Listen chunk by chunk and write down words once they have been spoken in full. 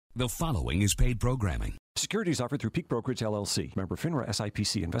The following is paid programming. Securities offered through Peak Brokerage, LLC. Member FINRA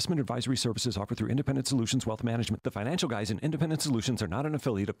SIPC. Investment advisory services offered through Independent Solutions Wealth Management. The Financial Guys and Independent Solutions are not an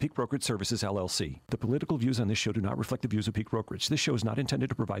affiliate of Peak Brokerage Services, LLC. The political views on this show do not reflect the views of Peak Brokerage. This show is not intended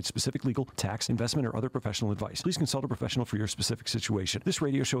to provide specific legal, tax, investment, or other professional advice. Please consult a professional for your specific situation. This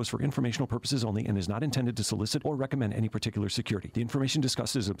radio show is for informational purposes only and is not intended to solicit or recommend any particular security. The information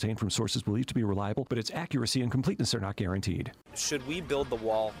discussed is obtained from sources believed to be reliable, but its accuracy and completeness are not guaranteed. Should we build the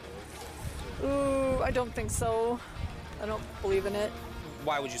wall? Ooh, I don't think so. I don't believe in it.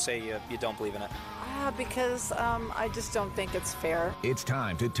 Why would you say you don't believe in it? Because I just don't think it's fair. It's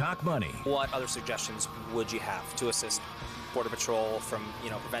time to talk money. What other suggestions would you have to assist Border Patrol from,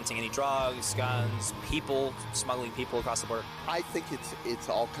 preventing any drugs, guns, people, smuggling people across the border? I think it's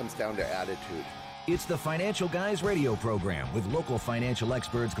all comes down to attitude. It's the Financial Guys radio program with local financial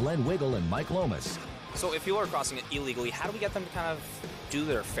experts Glenn Wiggle and Mike Lomas. So if people are crossing it illegally, how do we get them to kind of do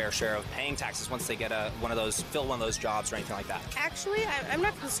their fair share of paying taxes once they get fill one of those jobs or anything like that? Actually, I'm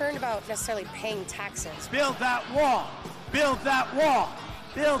not concerned about necessarily paying taxes. Build that wall! Build that wall!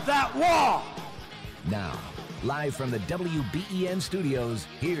 Build that wall! Now, live from the WBEN studios,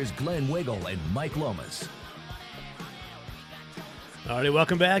 here's Glenn Wiggle and Mike Lomas. All right,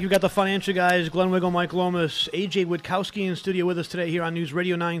 welcome back. We've got the Financial Guys, Glenn Wiggle, Mike Lomas, AJ Witkowski in studio with us today here on News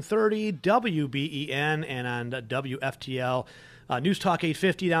Radio 930, WBEN, and on WFTL, News Talk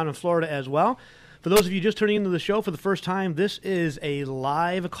 850 down in Florida as well. For those of you just turning into the show for the first time, this is a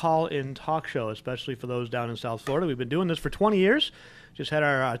live call-in talk show, especially for those down in South Florida. We've been doing this for 20 years. Just had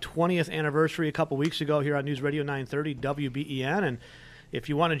our 20th anniversary a couple weeks ago here on News Radio 930, WBEN, and if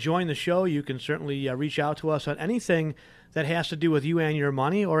you want to join the show, you can certainly reach out to us on anything that has to do with you and your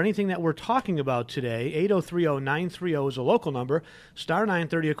money or anything that we're talking about today. 8030930 is a local number. Star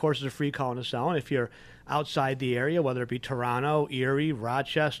 930, of course, is a free call to cell. And if you're outside the area, whether it be Toronto, Erie,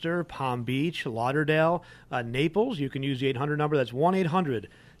 Rochester, Palm Beach, Lauderdale, Naples, you can use the 800 number. That's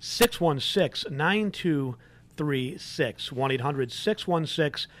 1-800-616-9236.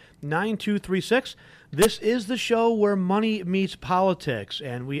 1-800-616-9236. This is the show where money meets politics,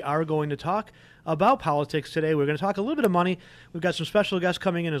 and we are going to talk about politics today. We're going to talk a little bit of money. We've got some special guests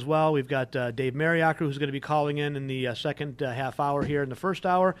coming in as well. We've got Dave Mariacker, who's going to be calling in the second half hour here in the first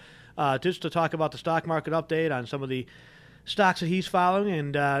hour, just to talk about the stock market update on some of the stocks that he's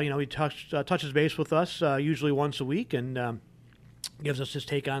following. And, he touches base with us usually once a week and gives us his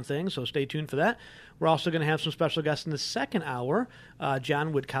take on things, so stay tuned for that. We're also going to have some special guests in the second hour.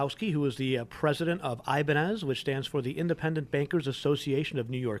 John Witkowski, who is the president of IBANEZ, which stands for the Independent Bankers Association of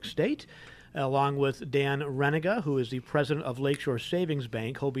New York State, along with Dan Reniga, who is the president of Lakeshore Savings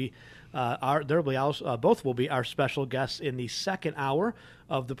Bank. He'll be both will be our special guests in the second hour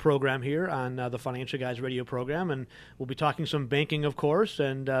of the program here on the Financial Guys radio program, and we'll be talking some banking, of course,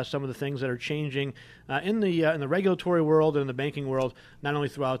 and some of the things that are changing in the regulatory world and in the banking world, not only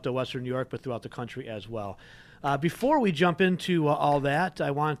throughout Western New York but throughout the country as well. Before we jump into all that,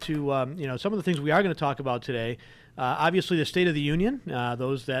 I want to some of the things we are going to talk about today. Obviously, the State of the Union.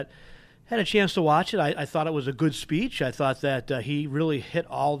 Those that had a chance to watch it, I thought it was a good speech. I thought that he really hit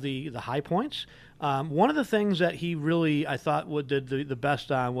all the high points. One of the things that he really, I thought, did the best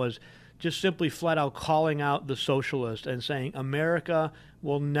on was just simply flat out calling out the socialist and saying America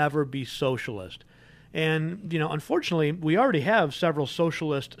will never be socialist. And, unfortunately, we already have several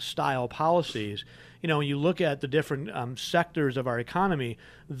socialist-style policies. When you look at the different sectors of our economy,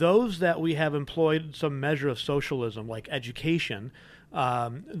 those that we have employed some measure of socialism, like education,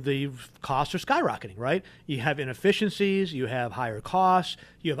 the costs are skyrocketing, right? You have inefficiencies, you have higher costs,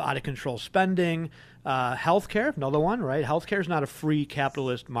 you have out-of-control spending. Healthcare, another one, right? Healthcare is not a free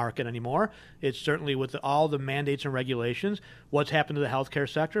capitalist market anymore. It's certainly with all the mandates and regulations. What's happened to the healthcare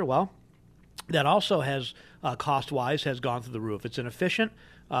sector? Well, that also has, cost-wise, has gone through the roof. It's inefficient,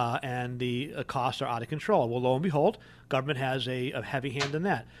 and the costs are out of control. Well, lo and behold, government has a heavy hand in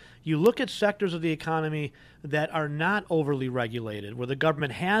that. You look at sectors of the economy that are not overly regulated, where the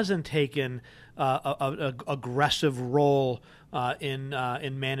government hasn't taken an aggressive role in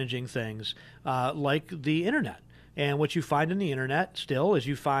managing things, like the internet. And what you find in the internet still is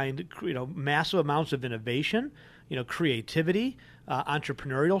you find massive amounts of innovation, creativity,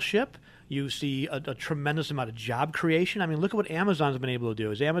 entrepreneurship. You see a tremendous amount of job creation. I mean, look at what Amazon's been able to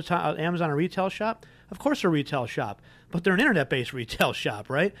do. Is Amazon a retail shop? Of course they're a retail shop, but they're an internet-based retail shop,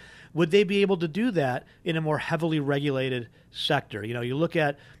 right? Would they be able to do that in a more heavily regulated sector? You look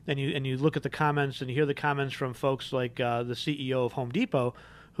at and you look at the comments and you hear the comments from folks like the CEO of Home Depot,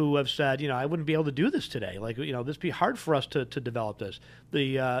 who have said, I wouldn't be able to do this today. Like, this would be hard for us to develop this.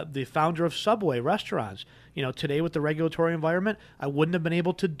 The founder of Subway restaurants, today with the regulatory environment, I wouldn't have been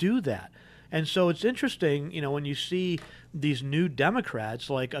able to do that. And so it's interesting, when you see these new Democrats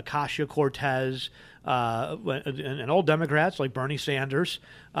like Ocasio-Cortez, and old Democrats like Bernie Sanders,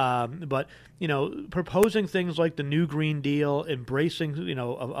 but proposing things like the New Green Deal, embracing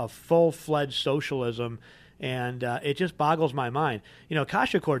a full-fledged socialism, and it just boggles my mind.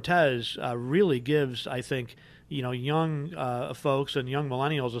 Ocasio-Cortez really gives, I think, young folks and young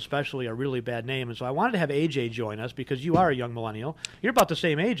millennials especially a really bad name. And so I wanted to have AJ join us because you are a young millennial. You're about the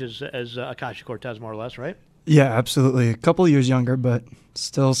same age as Ocasio-Cortez, more or less, right? Yeah, absolutely. A couple years younger, but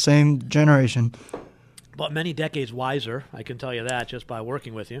still same generation. But many decades wiser, I can tell you that just by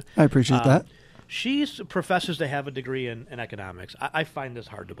working with you. I appreciate that. She professes to have a degree in economics. I find this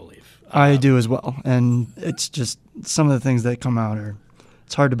hard to believe. I do as well. And it's just some of the things that come out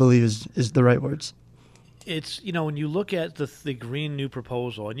it's hard to believe is the right words. It's, when you look at the Green New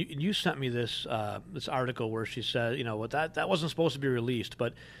Proposal, and you sent me this article where she said, that wasn't supposed to be released,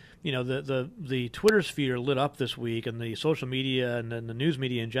 but the Twitter sphere lit up this week, and the social media and then the news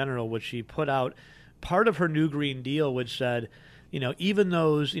media in general, which she put out part of her new Green Deal, which said, even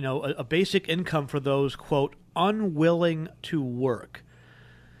those, a basic income for those, quote, unwilling to work.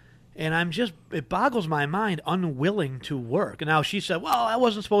 And it boggles my mind, unwilling to work. And now she said, well, that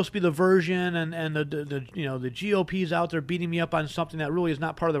wasn't supposed to be the version, and the GOP's out there beating me up on something that really is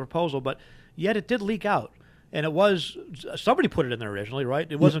not part of the proposal, but yet it did leak out. And it was, somebody put it in there originally, right?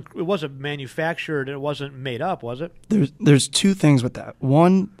 It wasn't manufactured, it wasn't made up, was it? There's two things with that.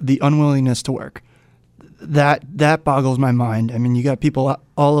 One, the unwillingness to work. That boggles my mind. I mean, you got people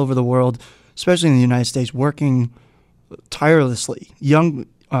all over the world, especially in the United States, working tirelessly. Young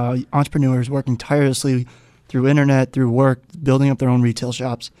entrepreneurs working tirelessly through internet, through work, building up their own retail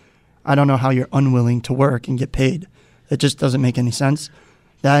shops. I don't know how you're unwilling to work and get paid. It just doesn't make any sense.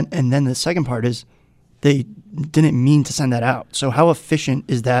 That, and then the second part is they didn't mean to send that out. So how efficient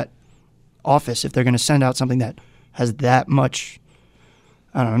is that office if they're going to send out something that has that much?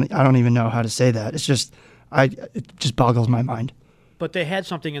 I don't even know how to say that. It's just it just boggles my mind. But they had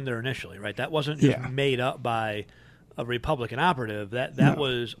something in there initially, right? That wasn't just made up by a Republican operative. That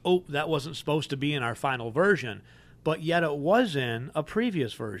wasn't supposed to be in our final version, but yet it was in a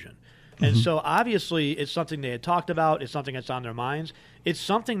previous version. And so obviously it's something they had talked about. It's something that's on their minds. It's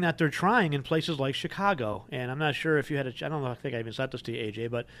something that they're trying in places like Chicago. And I'm not sure if you had I don't know, I think I even sent this to you, AJ,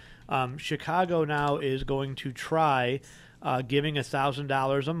 but Chicago now is going to try giving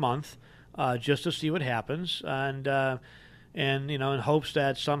 $1,000 a month just to see what happens. And in hopes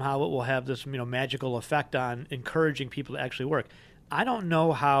that somehow it will have this, magical effect on encouraging people to actually work. I don't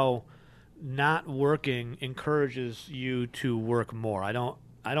know how not working encourages you to work more. I don't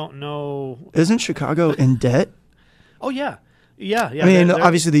know. Isn't Chicago in debt? Oh, yeah. I mean,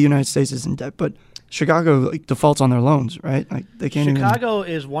 obviously the United States is in debt, but Chicago defaults on their loans, right? Like they can't Chicago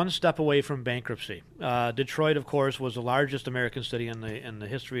is one step away from bankruptcy. Detroit, of course, was the largest American city in the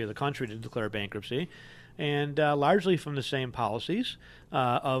history of the country to declare bankruptcy, and largely from the same policies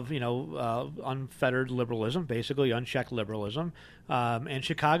of unfettered liberalism, basically unchecked liberalism. And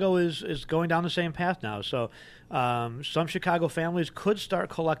Chicago is going down the same path now. So some Chicago families could start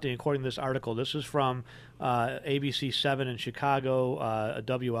collecting, according to this article. This is from ABC 7 in Chicago,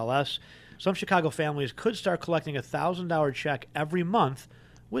 WLS. Some Chicago families could start collecting a $1,000 check every month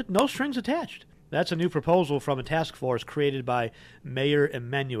with no strings attached. That's a new proposal from a task force created by Mayor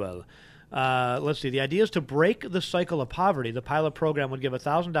Emanuel. Let's see. The idea is to break the cycle of poverty. The pilot program would give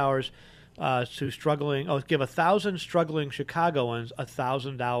 $1,000 give 1,000 struggling Chicagoans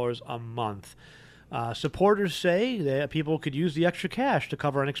 $1,000 a month. Supporters say that people could use the extra cash to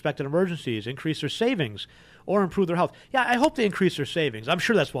cover unexpected emergencies, increase their savings, or improve their health. Yeah, I hope they increase their savings. I'm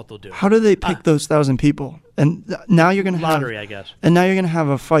sure that's what they'll do. How do they pick those 1,000 people? And now you're going to have lottery, I guess. And now you're going to have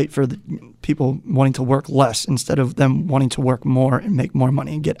a fight for the people wanting to work less instead of them wanting to work more and make more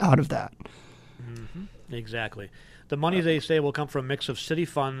money and get out of that. Mm-hmm. Exactly. The money, they say, will come from a mix of city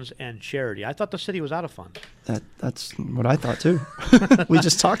funds and charity. I thought the city was out of funds. That's what I thought too. We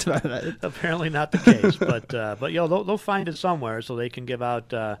just talked about that. Apparently not the case, but they'll find it somewhere so they can give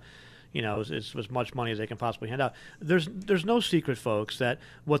out as much money as they can possibly hand out. There's no secret, folks, that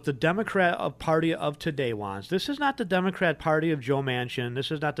what the Democrat Party of today wants. This is not the Democrat Party of Joe Manchin. This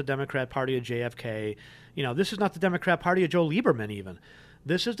is not the Democrat Party of JFK. This is not the Democrat Party of Joe Lieberman even.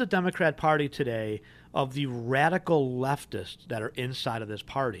 This is the Democrat Party today of the radical leftists that are inside of this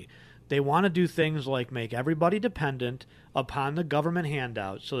party. They want to do things like make everybody dependent upon the government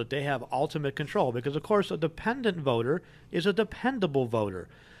handouts so that they have ultimate control. Because, of course, a dependent voter is a dependable voter.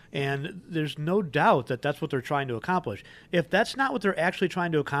 And there's no doubt that that's what they're trying to accomplish. If that's not what they're actually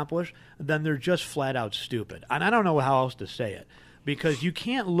trying to accomplish, then they're just flat out stupid. And I don't know how else to say it. Because you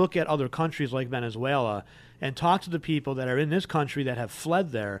can't look at other countries like Venezuela and talk to the people that are in this country that have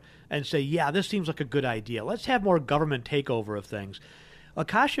fled there and say, yeah, this seems like a good idea. Let's have more government takeover of things.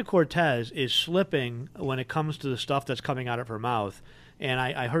 Ocasio-Cortez is slipping when it comes to the stuff that's coming out of her mouth. And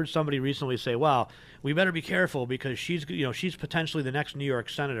I heard somebody recently say, well, we better be careful because she's potentially the next New York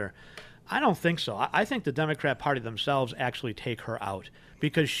senator. I don't think so. I think the Democrat Party themselves actually take her out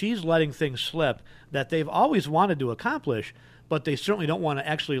because she's letting things slip that they've always wanted to accomplish, but they certainly don't want to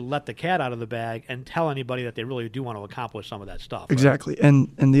actually let the cat out of the bag and tell anybody that they really do want to accomplish some of that stuff. Right? Exactly. And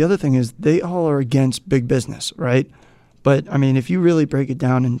the other thing is they all are against big business, right? But, I mean, if you really break it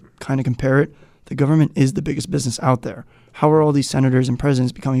down and kind of compare it, the government is the biggest business out there. How are all these senators and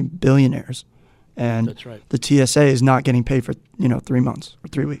presidents becoming billionaires? And that's right. The TSA is not getting paid for, 3 months or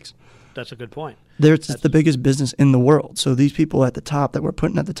 3 weeks. That's a good point. It's the biggest business in the world. So these people at the top that we're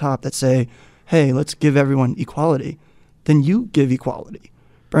putting at the top that say, hey, let's give everyone equality, then you give equality.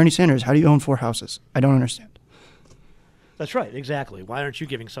 Bernie Sanders, how do you own 4 houses? I don't understand. That's right, exactly. Why aren't you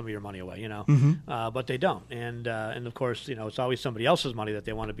giving some of your money away, But they don't. And of course, it's always somebody else's money that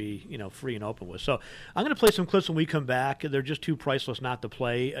they want to be, free and open with. So I'm going to play some clips when we come back. They're just too priceless not to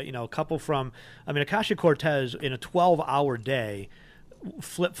play. A couple from, Ocasio-Cortez in a 12-hour day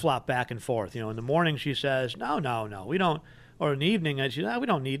flip-flop back and forth. In the morning she says, no, we don't. Or in the evening, we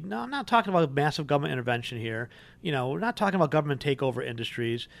don't need. No, I'm not talking about massive government intervention here. We're not talking about government takeover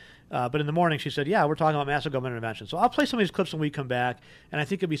industries. But in the morning, she said, yeah, we're talking about massive government intervention. So I'll play some of these clips when we come back, and I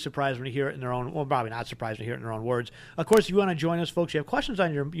think you'll be surprised when you hear it in their own, well, probably not surprised when you hear it in their own words. Of course, if you want to join us, folks, you have questions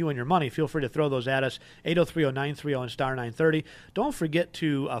on you and your money, feel free to throw those at us, 803-0930 and star 930. Don't forget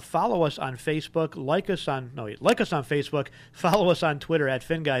to follow us on Facebook, like us on Facebook, follow us on Twitter at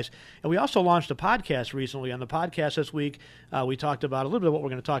FinGuys. And we also launched a podcast recently. On the podcast this week, we talked about a little bit of what we're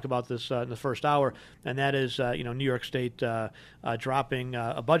going to talk about this in the first hour, and that is, New York State dropping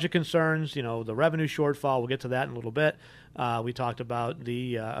a budget concerns, the revenue shortfall. We'll get to that in a little bit. We talked about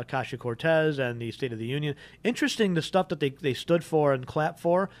the Ocasio-Cortez and the State of the Union. Interesting, the stuff that they stood for and clapped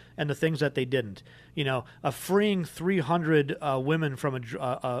for and the things that they didn't. Freeing 300 women from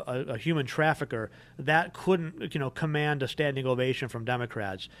a human trafficker, that couldn't, command a standing ovation from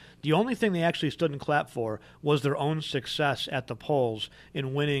Democrats. The only thing they actually stood and clapped for was their own success at the polls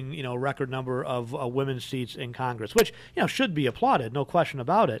in winning, a record number of women's seats in Congress, which, should be applauded, no question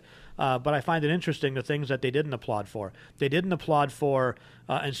about it. But I find it interesting the things that they didn't applaud for. They didn't applaud for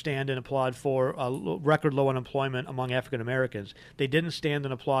and stand and applaud for record low unemployment among African Americans. They didn't stand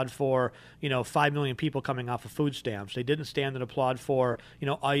and applaud for 5 million people coming off of food stamps. They didn't stand and applaud for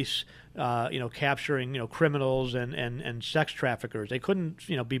ICE capturing criminals and sex traffickers. They couldn't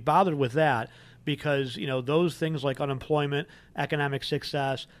be bothered with that. Because, those things like unemployment, economic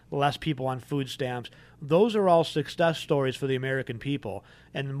success, less people on food stamps, those are all success stories for the American people.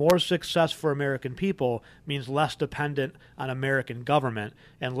 And more success for American people means less dependent on American government.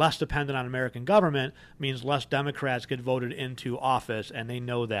 And less dependent on American government means less Democrats get voted into office, and they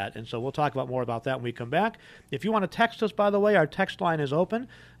know that. And so we'll talk about more about that when we come back. If you want to text us, by the way, our text line is open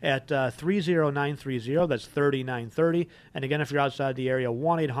at 30930. That's 3930. And again, if you're outside the area,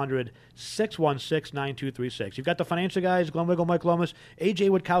 1-800-616-9236. You've got the Financial Guys, Glenn Wiggle, Mike Lomas, A.J.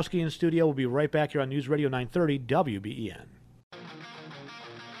 Witkowski in studio. We'll be right back here on News Radio 930 WBEN.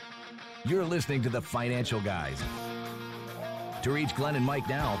 You're listening to the Financial Guys. To reach Glenn and Mike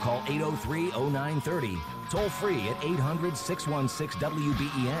now, call 803-0930. Toll free at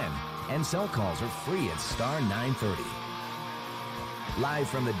 800-616-WBEN. And cell calls are free at star 930. Live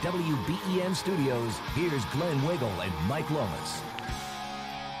from the WBEN studios, here's Glenn Wiggle and Mike Lomas.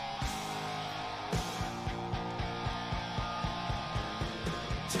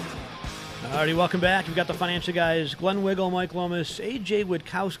 Alrighty, welcome back. We've got the Financial Guys, Glenn Wiggle, Mike Lomas, A.J.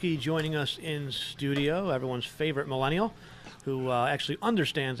 Witkowski joining us in studio, everyone's favorite millennial, who actually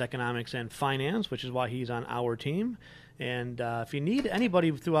understands economics and finance, which is why he's on our team. And if you need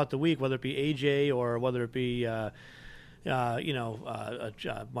anybody throughout the week, whether it be A.J. or whether it be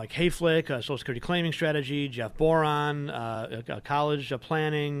Mike Hayflick, Social Security Claiming Strategy, Jeff Boron, College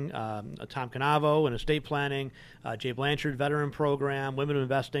Planning, Tom Canavo and Estate Planning, Jay Blanchard Veteran Program, Women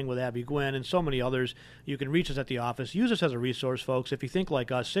Investing with Abby Gwynn, and so many others. You can reach us at the office. Use us as a resource, folks. If you think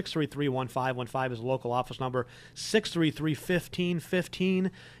like us, 633-1515 is the local office number,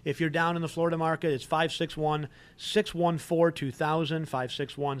 633-1515. If you're down in the Florida market, it's 561-614-2000,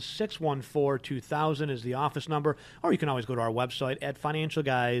 561-614-2000 is the office number, or you can always go to our website at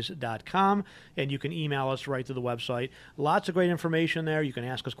financialguys.com, and you can email us right to the website. Lots of great information there. You can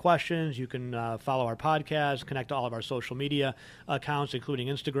ask us questions. You can follow our podcast, connect to all of our social media accounts, including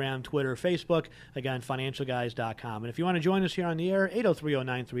Instagram, Twitter, Facebook. Again, financialguys.com. And if you want to join us here on the air,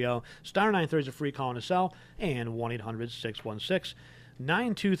 803-0930, star 930 is a free call and a cell, and 1-800-616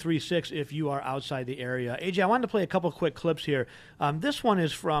 9236 if you are outside the area. AJ, I wanted to play a couple quick clips here. This one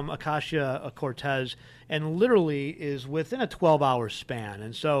is from Ocasio-Cortez and literally is within a 12-hour span.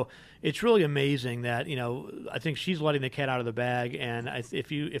 And so it's really amazing that, I think she's letting the cat out of the bag. And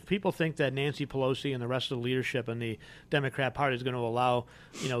if people think that Nancy Pelosi and the rest of the leadership in the Democrat Party is going to allow,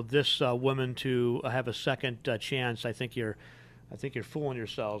 this woman to have a second chance, I think you're fooling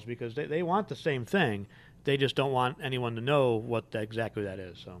yourselves, because they want the same thing. They just don't want anyone to know what exactly that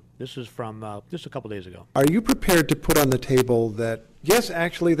is. So this is from just a couple days ago. Are you prepared to put on the table that, yes,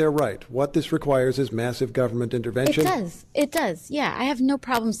 actually they're right. What this requires is massive government intervention? It does. Yeah, I have no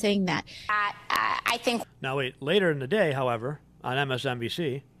problem saying that. I think. Now wait, later in the day, however, on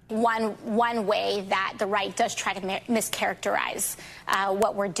MSNBC. One way that the right does try to mischaracterize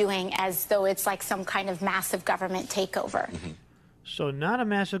what we're doing as though it's like some kind of massive government takeover. Mm-hmm. So not a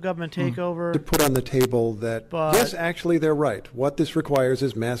massive government takeover. To put on the table that, yes, actually they're right. What this requires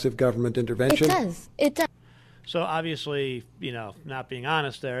is massive government intervention? It does. So obviously, not being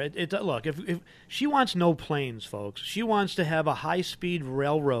honest there, look, if she wants no planes, folks. She wants to have a high-speed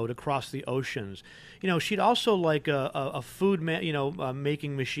railroad across the oceans. She'd also like a food,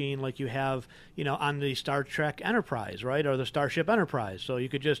 making machine like you have, on the Star Trek Enterprise, right, or the Starship Enterprise. So you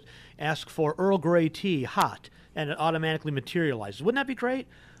could just ask for Earl Grey tea, hot, and it automatically materializes. Wouldn't that be great?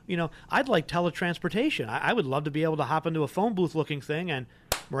 I'd like teletransportation. I would love to be able to hop into a phone booth-looking thing and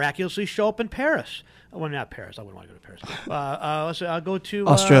miraculously show up in Paris. Well, not Paris. I wouldn't want to go to Paris. I'll go to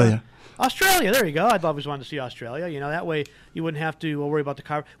Australia. Australia. There you go. I'd always wanted to see Australia. That way you wouldn't have to worry about the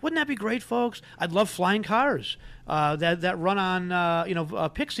car. Wouldn't that be great, folks? I'd love flying cars that run on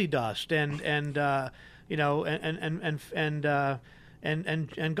pixie dust and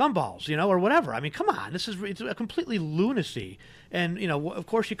gumballs, or whatever. I mean, come on, it's a completely lunacy. And of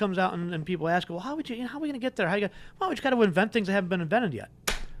course, she comes out and people ask, well, how are we going to get there? Well, we just got to invent things that haven't been invented yet.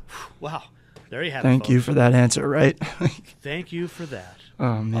 Wow, there you have it. Thank you for that answer. Right. Thank you for that.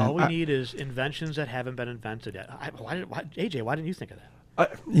 Oh man, all we need is inventions that haven't been invented yet. AJ, why didn't you think of that?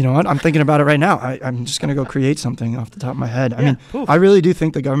 You know what? I'm thinking about it right now. I'm just going to go create something off the top of my head. I mean, poof. I really do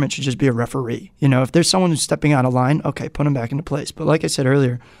think the government should just be a referee. If there's someone who's stepping out of line, okay, put them back into place. But like I said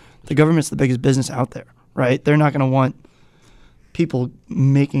earlier, the government's the biggest business out there, right? They're not going to want people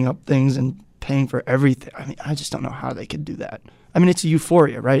making up things and paying for everything. I mean, I just don't know how they could do that. I mean, it's a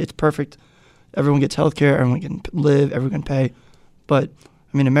euphoria, right? It's perfect. Everyone gets health care. Everyone can live. Everyone can pay. But,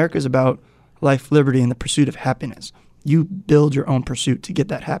 I mean, America's about life, liberty, and the pursuit of happiness. You build your own pursuit to get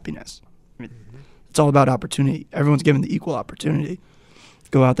that happiness. I mean, it's all about opportunity. Everyone's given the equal opportunity.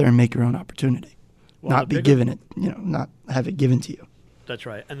 Go out there and make your own opportunity. Well, not be given it, not have it given to you. That's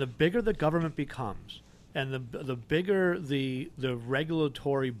right. And the bigger the government becomes, and the bigger the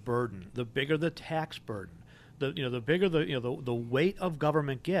regulatory burden, the bigger the tax burden, the bigger the weight of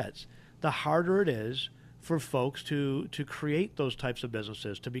government gets, the harder it is for folks to create those types of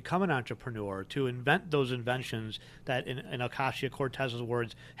businesses, to become an entrepreneur, to invent those inventions that, in Ocasio-Cortez's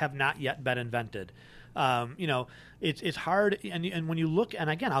words, have not yet been invented. It's hard, and when you look, and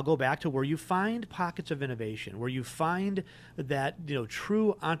again, I'll go back to where you find pockets of innovation, where you find that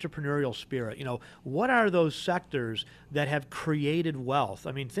true entrepreneurial spirit. What are those sectors that have created wealth?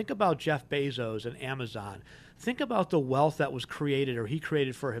 I mean, think about Jeff Bezos and Amazon. Think about the wealth that was created, or he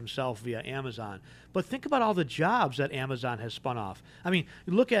created for himself via Amazon. But think about all the jobs that Amazon has spun off. I mean,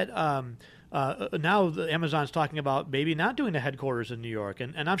 look at now Amazon's talking about maybe not doing the headquarters in New York,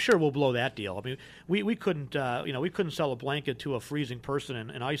 and I'm sure we'll blow that deal. I mean, we couldn't we couldn't sell a blanket to a freezing person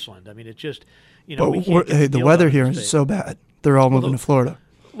in Iceland. I mean, it just But the weather here is so bad. They're all moving to Florida.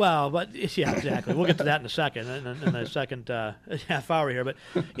 Well, but yeah, exactly. We'll get to that in a second, in the second half hour here. But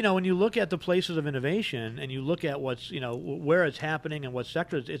when you look at the places of innovation and you look at what's where it's happening and what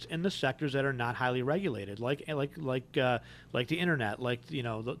sectors, it's in the sectors that are not highly regulated, like the internet, like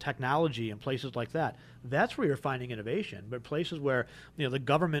the technology and places like that. That's where you're finding innovation. But places where the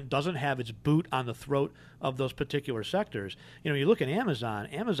government doesn't have its boot on the throat of those particular sectors. You look at Amazon.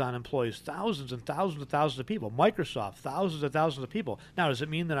 Amazon employs thousands and thousands and thousands of people. Microsoft, thousands and thousands of people. Now, does it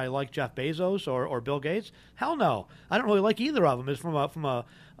mean that I like Jeff Bezos or Bill Gates? Hell no. I don't really like either of them. It's from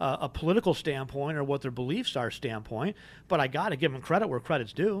a political standpoint or what their beliefs are standpoint. But I got to give them credit where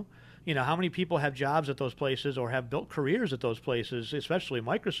credit's due. How many people have jobs at those places or have built careers at those places, especially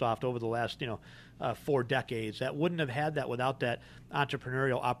Microsoft over the last 4 decades, that wouldn't have had that without that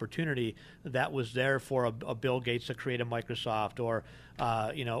entrepreneurial opportunity that was there for a Bill Gates to create a Microsoft or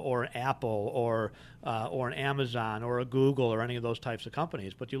an Apple or an Amazon or a Google or any of those types of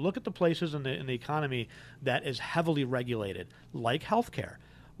companies. But you look at the places in the economy that is heavily regulated, like healthcare.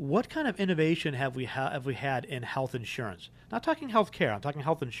 What kind of innovation have we had in health insurance? Not talking health care, I'm talking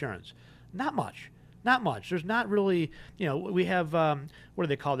health insurance. Not much. Not much. There's not really, we have, what do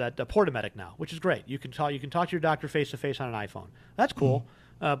they call that? Portamedic now, which is great. You can talk to your doctor face to face on an iPhone. That's cool,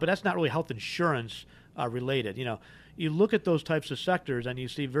 but that's not really health insurance related. You look at those types of sectors and you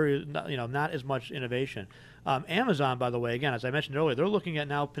see not as much innovation. Amazon, by the way, again, as I mentioned earlier, they're looking at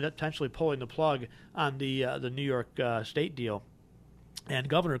now potentially pulling the plug on the New York State deal. And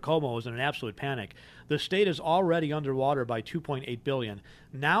Governor Cuomo is in an absolute panic. The state is already underwater by $2.8 billion.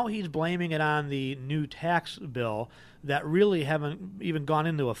 Now he's blaming it on the new tax bill that really haven't even gone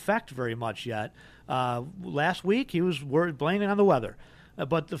into effect very much yet. Last week he was blaming it on the weather.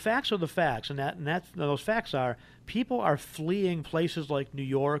 But the facts are the facts, and those facts are people are fleeing places like New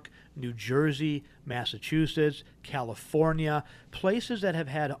York, New Jersey, Massachusetts, California, places that have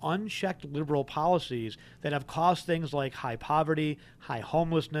had unchecked liberal policies that have caused things like high poverty, high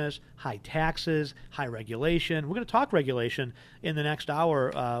homelessness, high taxes, high regulation. We're going to talk regulation in the next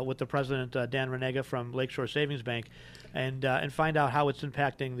hour with the president, Dan Renega from Lakeshore Savings Bank, and find out how it's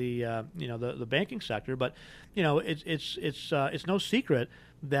impacting the banking sector. But it's no secret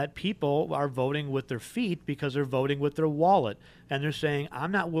that people are voting with their feet because they're voting with their wallet, and they're saying,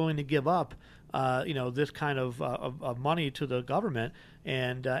 I'm not willing to give up this kind of money to the government,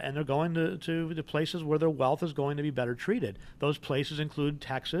 and they're going to the places where their wealth is going to be better treated. Those places include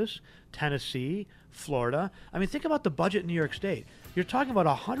Texas, Tennessee, Florida. I mean, think about the budget in New York State. You're talking about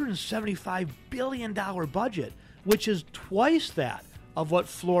a $175 billion budget, which is twice that of what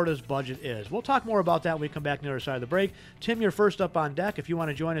Florida's budget is. We'll talk more about that when we come back on the other side of the break. Tim, you're first up on deck. If you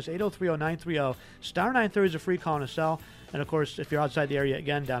want to join us, 803-0930. Star 930 is a free call and a cell. And, of course, if you're outside the area,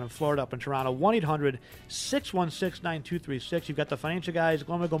 again, down in Florida, up in Toronto, 1-800-616-9236. You've got the financial guys,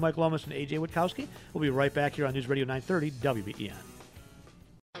 Glenn Wiggle, Mike Lomas, and A.J. Witkowski. We'll be right back here on News Radio 930 WBEN.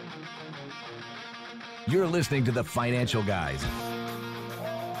 You're listening to the Financial Guys.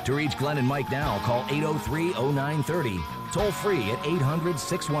 To reach Glenn and Mike now, call 803-0930. Toll free at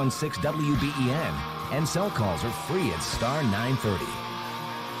 800-616-WBEN. And cell calls are free at star 930.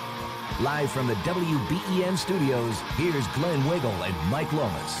 Live from the WBEN studios, here's Glenn Wiggle and Mike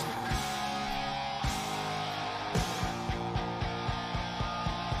Lomas.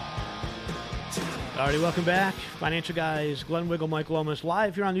 All righty, welcome back. Financial Guys, Glenn Wiggle, Mike Lomas,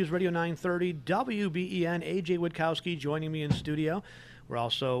 live here on News Radio 930, WBEN. A.J. Witkowski joining me in studio. We're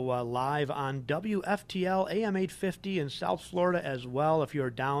also live on WFTL AM 850 in South Florida as well. If you're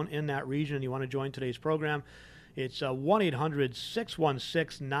down in that region and you want to join today's program, it's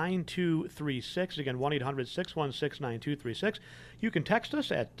 1-800-616-9236. Again, 1-800-616-9236. You can text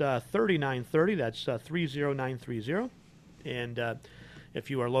us at 3930. That's 30930. And if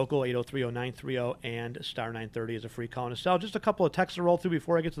you are local, 803-0930 and star 930 is a free call and a cell. Just a couple of texts to roll through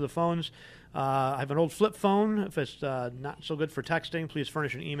before I get to the phones. I have an old flip phone. If it's not so good for texting, please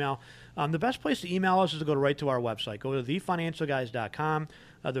furnish an email. The best place to email us is to go right to our website. Go to thefinancialguys.com.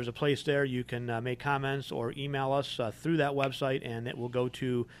 There's a place there you can make comments or email us through that website, and it will go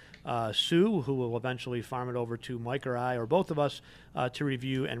to Sue, who will eventually farm it over to Mike or I or both of us to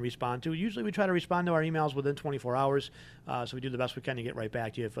review and respond to. Usually we try to respond to our emails within 24 hours, so we do the best we can to get right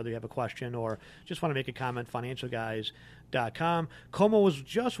back to you if whether you have a question or just want to make a comment, financialguys.com. Cuomo was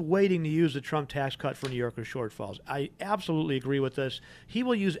just waiting to use the Trump tax cut for New Yorkers' shortfalls. I absolutely agree with this. He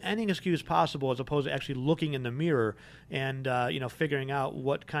will use any excuse possible as opposed to actually looking in the mirror and figuring out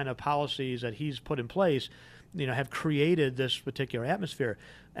what kind of policies that he's put in place have created this particular atmosphere.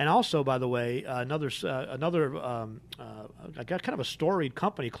 And also, by the way, another I got kind of a storied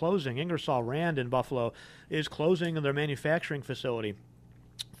company closing. Ingersoll Rand in Buffalo is closing their manufacturing facility.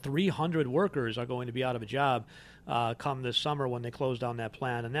 300 workers are going to be out of a job come this summer when they close down that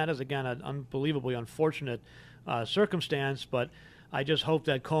plant. And that is, again, an unbelievably unfortunate circumstance. But I just hope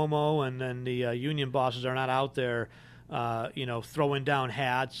that Como and then the union bosses are not out there throwing down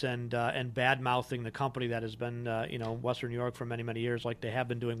hats and bad-mouthing the company that has been, Western New York for many, many years, like they have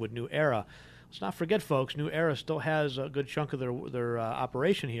been doing with New Era. Let's not forget, folks, New Era still has a good chunk of their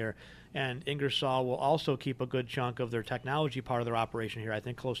operation here, and Ingersoll will also keep a good chunk of their technology part of their operation here, I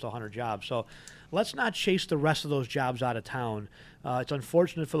think close to 100 jobs. So let's not chase the rest of those jobs out of town. It's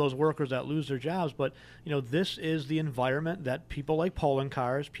unfortunate for those workers that lose their jobs, but this is the environment that people like Poland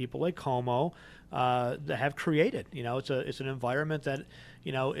Cars, people like Como, that have created. It's an environment that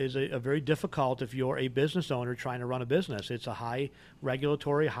is a very difficult if you're a business owner trying to run a business. It's a high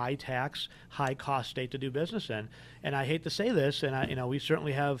regulatory, high tax, high cost state to do business in. And I hate to say this, and we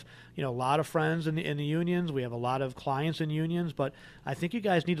certainly have a lot of friends in the unions. We have a lot of clients in unions, but I think you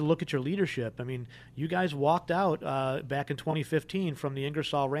guys need to look at your leadership. I mean, you guys walked out back in 2015 from the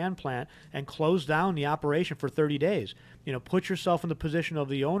Ingersoll Rand plant and closed down the operation for 30 days. Put yourself in the position of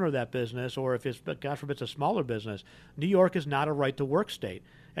the owner of that business, or if it's, God forbid, it's a smaller business. New York is not a right-to-work state.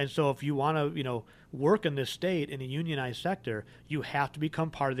 And so if you want to, work in this state in a unionized sector, you have to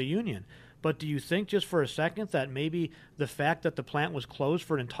become part of the union. But do you think just for a second that maybe the fact that the plant was closed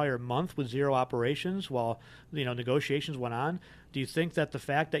for an entire month with zero operations while, negotiations went on, do you think that the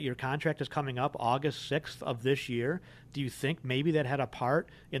fact that your contract is coming up August 6th of this year, do you think maybe that had a part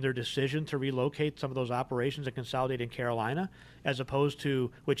in their decision to relocate some of those operations and consolidate in Carolina, as opposed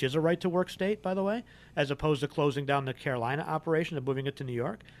to, which is a right-to-work state, by the way, as opposed to closing down the Carolina operation and moving it to New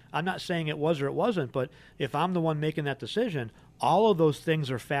York? I'm not saying it was or it wasn't, but if I'm the one making that decision, all of those things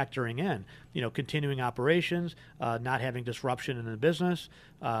are factoring in. Continuing operations, not having disruption in the business,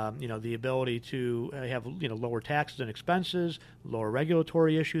 the ability to have lower taxes and expenses, lower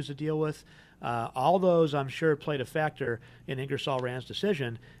regulatory issues to deal with. All those, I'm sure, played a factor in Ingersoll Rand's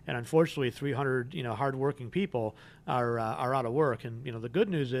decision. And unfortunately, 300 hardworking people are out of work. And the good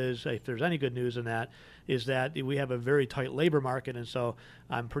news is, if there's any good news in that, is that we have a very tight labor market. And so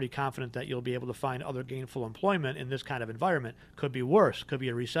I'm pretty confident that you'll be able to find other gainful employment in this kind of environment. Could be worse. Could be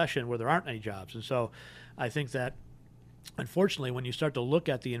a recession where there aren't any jobs. And so I think that, unfortunately, when you start to look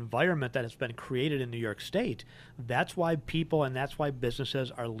at the environment that has been created in New York State, that's why people and that's why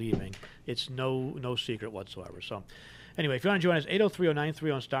businesses are leaving. It's no secret whatsoever. So anyway, if you want to join us,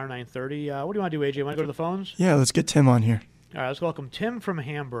 803-093 on Star 930. What do you want to do, AJ? Want to go to the phones? Yeah, let's get Tim on here. All right, let's welcome Tim from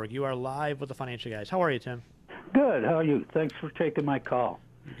Hamburg. You are live with the Financial Guys. How are you, Tim? Good. How are you? Thanks for taking my call.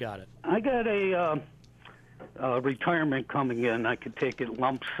 You got it. I got a retirement coming in. I could take it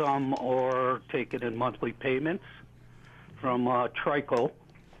lump sum or take it in monthly payments from Trico,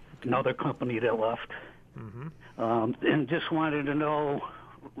 another company that left. Mm-hmm. And just wanted to know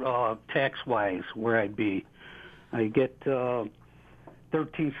tax-wise where I'd be. I get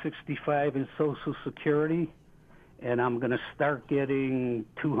 $13.65 in Social Security, and I'm going to start getting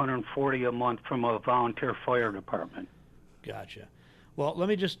 $240 a month from a volunteer fire department. Gotcha. Well, let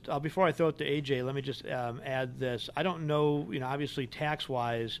me just, before I throw it to AJ, let me just add this. I don't know, obviously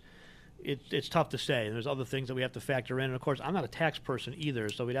tax-wise, it's tough to say. There's other things that we have to factor in. And, of course, I'm not a tax person either,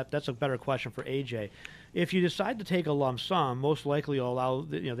 so that's a better question for AJ. If you decide to take a lump sum, most likely you'll allow,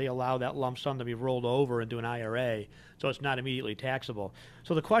 they allow that lump sum to be rolled over into an IRA, so it's not immediately taxable.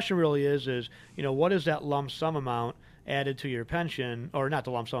 So the question really is, what is that lump sum amount added to your pension, or not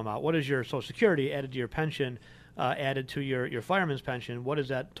the lump sum amount, what is your Social Security added to your pension, added to your fireman's pension? What does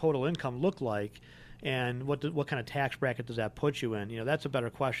that total income look like? And what kind of tax bracket does that put you in? That's a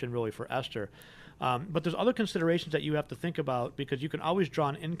better question really for Esther. But there's other considerations that you have to think about, because you can always draw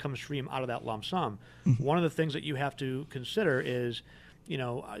an income stream out of that lump sum. Mm-hmm. One of the things that you have to consider is,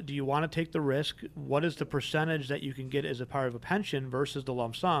 do you want to take the risk? What is the percentage that you can get as a part of a pension versus the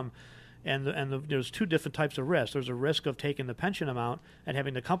lump sum? And there's two different types of risks. There's a risk of taking the pension amount and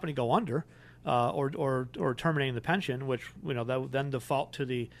having the company go under, or terminating the pension, which that would then default to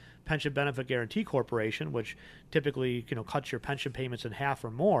the Pension Benefit Guaranty Corporation, which typically cuts your pension payments in half or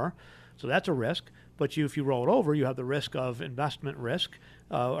more. So that's a risk. But if you roll it over, you have the risk of investment risk,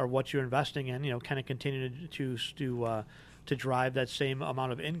 or what you're investing in, kind of continue to drive that same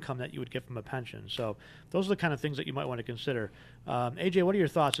amount of income that you would get from a pension. So those are the kind of things that you might want to consider. AJ, what are your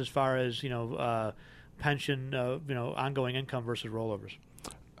thoughts as far as pension, ongoing income versus rollovers?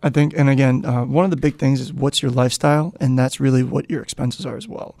 I think, and again, one of the big things is what's your lifestyle, and that's really what your expenses are as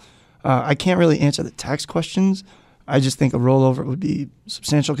well. I can't really answer the tax questions. I just think a rollover would be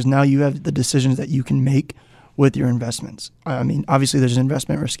substantial, because now you have the decisions that you can make with your investments. I mean, obviously there's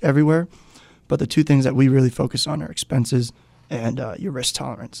investment risk everywhere, but the two things that we really focus on are expenses and your risk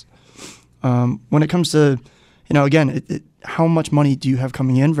tolerance. When it comes to, again, how much money do you have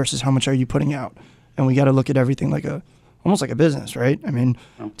coming in versus how much are you putting out? And we got to look at everything almost like a business, right? I mean,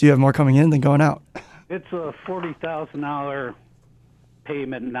 do you have more coming in than going out? It's a $40,000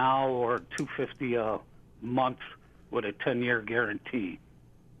 payment now, or $250 a month with a 10-year guarantee.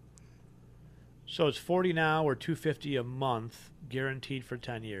 So it's $40 now or $250 a month, guaranteed for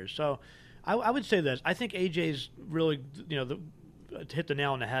 10 years. So I would say this. I think AJ's really, hit the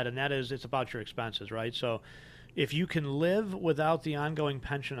nail on the head, and that is it's about your expenses, right? So if you can live without the ongoing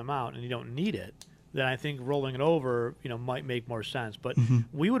pension amount and you don't need it, then I think rolling it over, might make more sense. But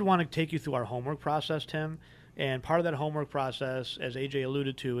we would want to take you through our homework process, Tim. And part of that homework process, as AJ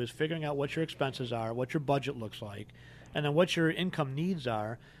alluded to, is figuring out what your expenses are, what your budget looks like, and then what your income needs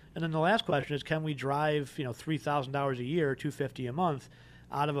are. And then the last question is, can we drive, $3,000 a year, $250 a month,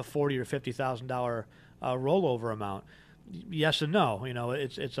 out of a $40,000 or $50,000 rollover amount? Yes and no.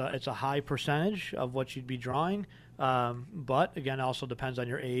 It's a high percentage of what you'd be drawing, but again, also depends on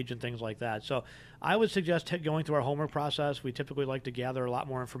your age and things like that. So I would suggest going through our homework process. We typically like to gather a lot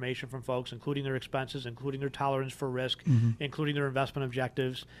more information from folks, including their expenses, including their tolerance for risk, including their investment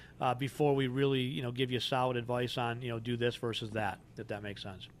objectives, before we really give you solid advice on do this versus that, if that makes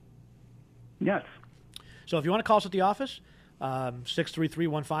sense. Yes. So if you want to call us at the office,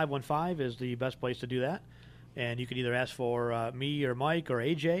 633-1515 is the best place to do that. And you can either ask for me or Mike or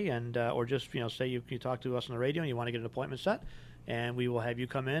AJ, and or just say you talk to us on the radio and you want to get an appointment set, and we will have you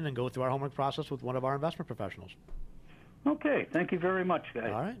come in and go through our homework process with one of our investment professionals. Okay, thank you very much,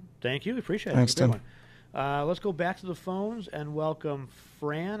 guys. All right, thank you, appreciate Thanks, it. Thanks, Tim. Let's go back to the phones and welcome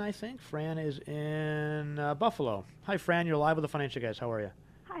Fran. I think Fran is in Buffalo. Hi, Fran. You're live with the Financial Guys. How are you?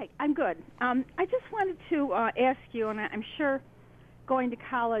 Hi, I'm good. I just wanted to ask you, and I'm sure going to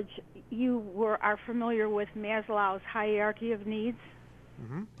college, you are familiar with Maslow's hierarchy of needs.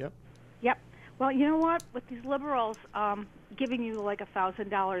 Yep. Yep. Well, you know what? With these liberals giving you like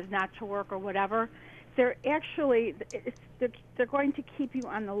 $1,000 not to work or whatever, they're actually they're going to keep you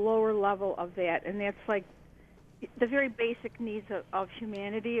on the lower level of that, and that's like the very basic needs of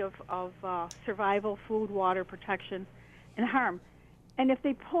humanity, of survival, food, water, protection, and harm. And if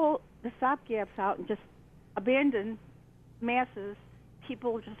they pull the stopgaps out and just abandon masses,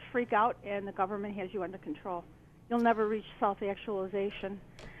 people just freak out and the government has you under control. You'll never reach self-actualization.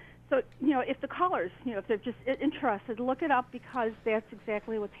 So, if the callers, if they're just interested, look it up, because that's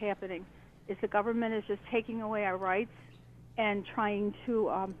exactly what's happening, is the government is just taking away our rights and trying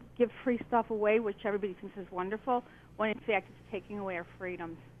to give free stuff away, which everybody thinks is wonderful, when in fact it's taking away our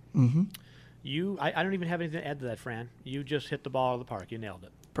freedoms. Mm-hmm. I don't even have anything to add to that, Fran. You just hit the ball out of the park. You nailed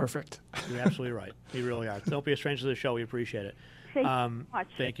it. Perfect. You're absolutely right. You really are. Don't be a stranger to the show. We appreciate it. Thank you so much.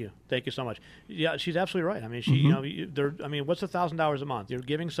 Thank you. Thank you so much. Yeah, she's absolutely right. I mean, what's $1,000 a month? You're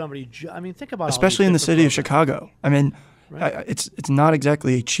giving somebody. Think about especially in the city of Chicago. I mean, right. It's not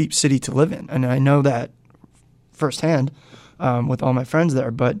exactly a cheap city to live in, and I know that firsthand with all my friends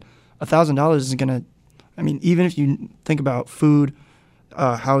there. But $1,000 is gonna. I mean, even if you think about food,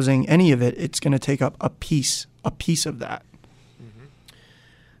 housing, any of it, it's going to take up a piece of that.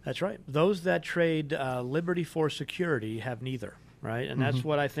 That's right. Those that trade liberty for security have neither, right? And that's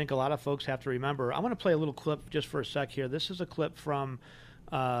what I think a lot of folks have to remember. I'm going to play a little clip just for a sec here. This is a clip from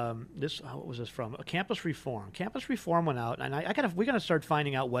what was this from? Campus Reform. Campus Reform went out, and we got to start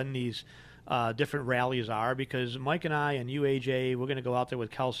finding out when these different rallies are, because Mike and I and you, AJ, we're going to go out there with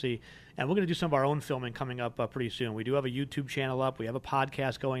Kelsey, and we're going to do some of our own filming coming up pretty soon. We do have a YouTube channel up. We have a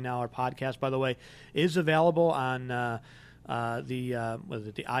podcast going now. Our podcast, by the way, is available on the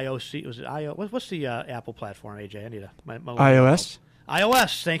IOC? Was it iOS? What's the Apple platform, AJ? I need my iOS.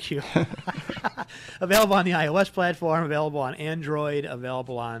 iOS, thank you. Available on the iOS platform, available on Android,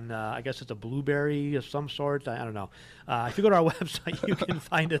 available on, I guess it's a Blueberry of some sort. I don't know. If you go to our website, you can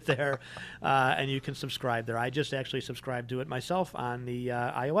find it there, and you can subscribe there. I just actually subscribed to it myself on the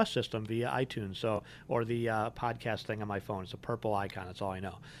iOS system via iTunes, or the podcast thing on my phone. It's a purple icon. That's all I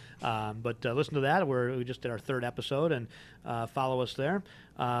know. But listen to that. We just did our 3rd episode, and follow us there.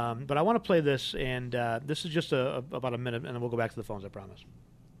 But I want to play this, and this is just about a minute, and then we'll go back to the phones, I promise.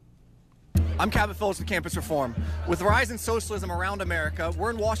 I'm Cabot Phillips with Campus Reform. With the rise in socialism around America, we're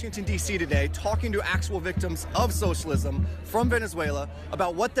in Washington, D.C. today talking to actual victims of socialism from Venezuela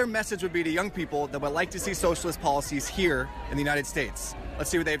about what their message would be to young people that would like to see socialist policies here in the United States. Let's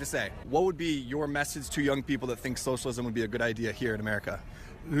see what they have to say. What would be your message to young people that think socialism would be a good idea here in America?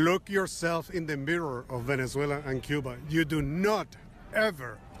 Look yourself in the mirror of Venezuela and Cuba. You do not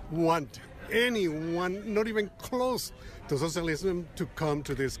ever want anyone, not even close to socialism, to come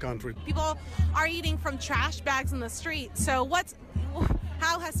to this country. People are eating from trash bags in the street. So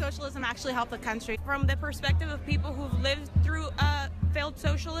how has socialism actually helped the country? From the perspective of people who've lived through failed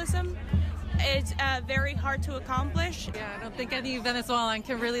socialism, it's very hard to accomplish. Yeah, I don't think any Venezuelan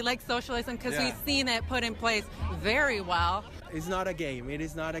can really like socialism because we've seen it put in place very well. It's not a game. It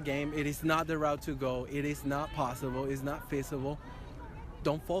is not a game. It is not the route to go. It is not possible. It's not feasible.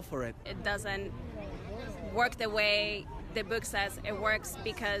 Don't fall for it. It doesn't work the way the book says it works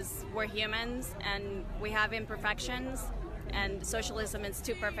because we're humans and we have imperfections, and socialism is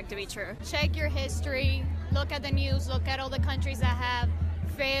too perfect to be true. Check your history, look at the news, look at all the countries that have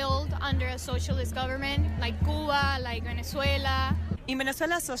failed under a socialist government, like Cuba, like Venezuela. In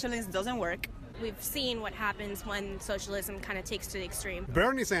Venezuela, socialism doesn't work. We've seen what happens when socialism kind of takes to the extreme.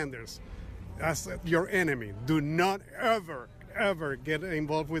 Bernie Sanders, as your enemy, do not ever get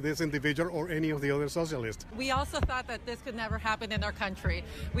involved with this individual or any of the other socialists. We also thought that this could never happen in our country.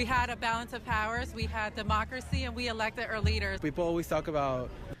 We had a balance of powers, we had democracy, and we elected our leaders. People always talk about...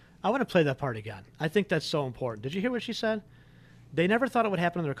 I want to play that part again. I think that's so important. Did you hear what she said? They never thought it would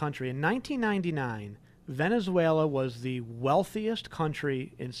happen in their country. In 1999, Venezuela was the wealthiest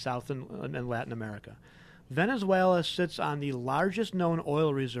country in South and Latin America. Venezuela sits on the largest known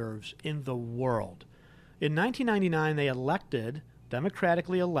oil reserves in the world. In 1999, they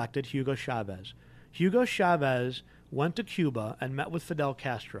democratically elected Hugo Chavez. Hugo Chavez went to Cuba and met with Fidel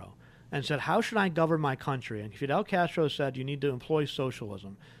Castro and said, how should I govern my country? And Fidel Castro said, you need to employ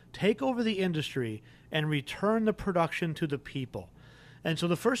socialism. Take over the industry and return the production to the people. And so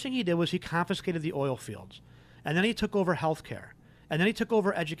the first thing he did was he confiscated the oil fields. And then he took over health care. And then he took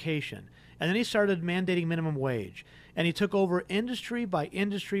over education. And then he started mandating minimum wage. And he took over industry by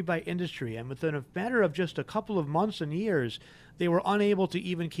industry by industry. And within a matter of just a couple of months and years, they were unable to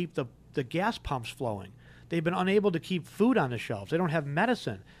even keep the gas pumps flowing. They've been unable to keep food on the shelves. They don't have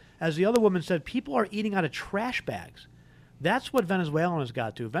medicine. As the other woman said, people are eating out of trash bags. That's what Venezuelans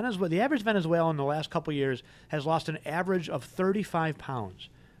got to. The average Venezuelan in the last couple of years has lost an average of 35 pounds.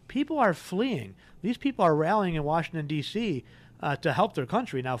 People are fleeing. These people are rallying in Washington, D.C. To help their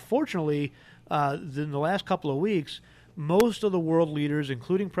country. Now, fortunately, in the last couple of weeks, most of the world leaders,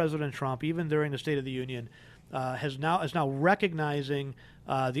 including President Trump, even during the State of the Union, is now recognizing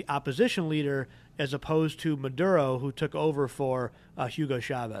the opposition leader as opposed to Maduro, who took over for Hugo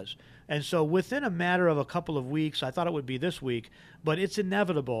Chavez. And so within a matter of a couple of weeks, I thought it would be this week, but it's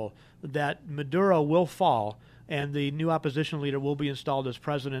inevitable that Maduro will fall and the new opposition leader will be installed as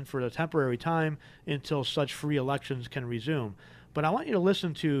president for a temporary time until such free elections can resume. But I want you to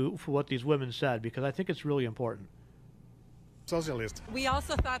listen to what these women said, because I think it's really important. Socialist. We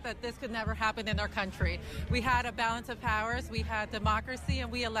also thought that this could never happen in our country. We had a balance of powers, we had democracy, and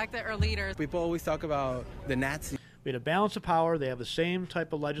we elected our leaders. People always talk about the Nazis. We had a balance of power. They have the same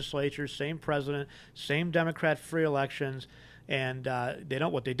type of legislature, same president, same Democrat free elections. And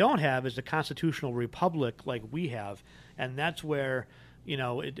what they don't have is a constitutional republic like we have, and that's where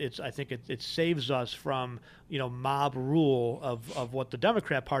I think it saves us from mob rule of what the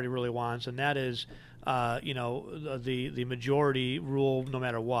Democrat Party really wants, and that is the majority rule no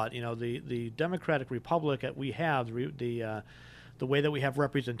matter what. The Democratic Republic that we have, the way that we have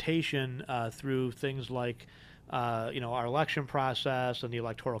representation through things like our election process and the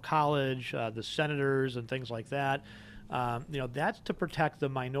Electoral College, the senators and things like that. That's to protect the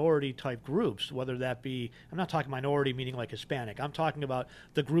minority type groups, whether that be, I'm not talking minority meaning like Hispanic, I'm talking about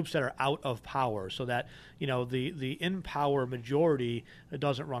the groups that are out of power, so that, the in power majority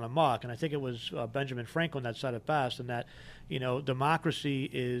doesn't run amok. And I think it was Benjamin Franklin that said it best, and that, democracy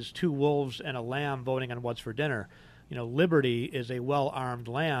is two wolves and a lamb voting on what's for dinner. Liberty is a well-armed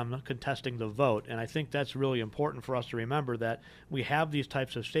lamb contesting the vote. And I think that's really important for us to remember, that we have these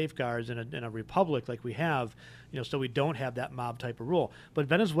types of safeguards in a republic like we have, so we don't have that mob type of rule. But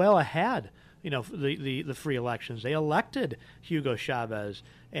Venezuela had, the free elections. They elected Hugo Chavez,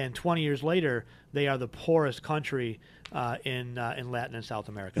 and 20 years later, they are the poorest country in Latin and South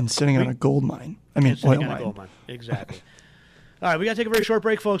America. And sitting on a gold mine. Oil mine. Exactly. All right, we got to take a very short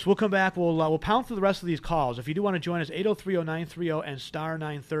break, folks. We'll come back. We'll pound through the rest of these calls. If you do want to join us, 803-0930 and star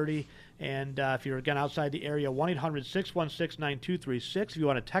 930. And if you're, again, outside the area, 1-800-616-9236. If you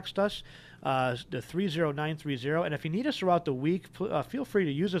want to text us, the 30930. And if you need us throughout the week, feel free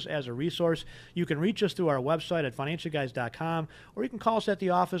to use us as a resource. You can reach us through our website at financialguys.com, or you can call us at the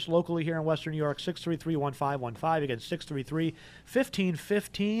office locally here in Western New York, 633-1515. Again,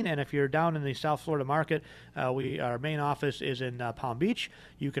 633-1515. And if you're down in the South Florida market, our main office is in Palm Beach.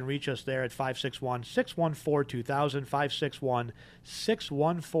 You can reach us there at 561-614-2000,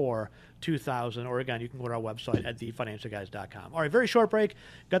 561-614-2000. 2000, or again, you can go to our website at thefinancialguys.com. All right, very short break.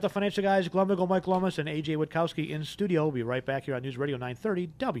 Got the Financial Guys, Glenn Wiggle, Mike Lomas, and A.J. Witkowski in studio. We'll be right back here on News Radio 930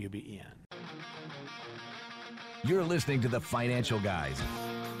 WBEN. You're listening to the Financial Guys.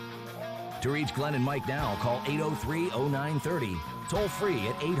 To reach Glenn and Mike now, call 803-0930. Toll free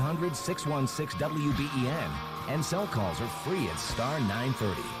at 800-616-WBEN. And cell calls are free at star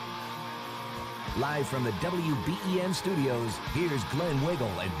 930. Live from the WBEN studios, here's Glenn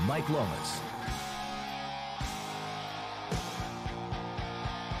Wiggle and Mike Lomas.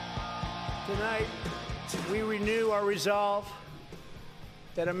 Tonight, we renew our resolve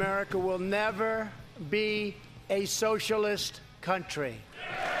that America will never be a socialist country.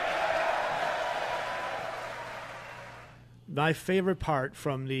 My favorite part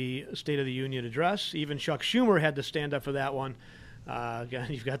from the State of the Union address, even Chuck Schumer had to stand up for that one. Again,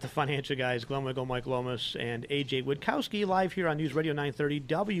 you've got the Financial Guys, Glenn Wiggle, Mike Lomas, and A.J. Witkowski live here on News Radio 930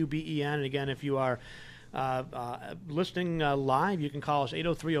 WBEN. And again, if you are listening live, you can call us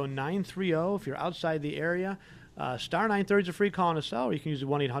 803-0930 if you're outside the area. Star 930 is a free call on a cell, or you can use the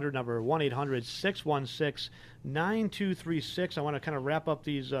 1-800 number, 1-800-616-9236. I want to kind of wrap up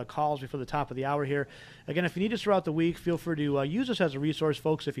these calls before the top of the hour here. Again, if you need us throughout the week, feel free to use us as a resource,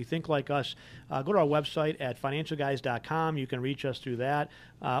 folks. If you think like us, go to our website at financialguys.com. You can reach us through that,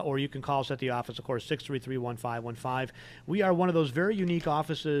 or you can call us at the office, of course, 633-1515. We are one of those very unique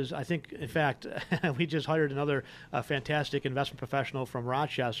offices. I think, in fact, we just hired another fantastic investment professional from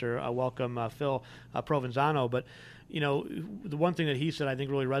Rochester. Welcome, Phil Provenzano. But you know, the one thing that he said I think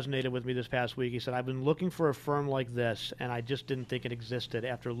really resonated with me this past week, he said, I've been looking for a firm like this, and I just didn't think it existed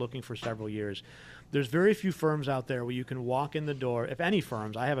after looking for several years. There's very few firms out there where you can walk in the door, if any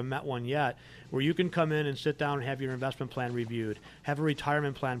firms, I haven't met one yet, where you can come in and sit down and have your investment plan reviewed, have a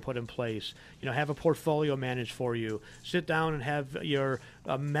retirement plan put in place, you know, have a portfolio managed for you, sit down and have your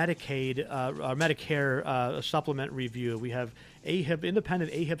Medicaid or Medicare supplement review. We have AHIP,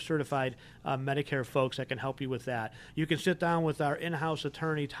 independent AHIP certified Medicare folks that can help you with that. You can sit down with our in-house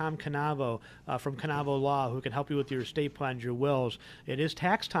attorney, Tom Canavo, from Canavo Law, who can help you with your estate plans, your wills. It is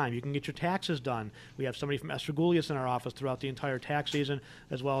tax time. You can get your taxes done. We have somebody from Estragulias in our office throughout the entire tax season,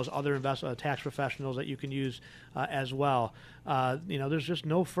 as well as other tax professionals that you can use as well. You know, there's just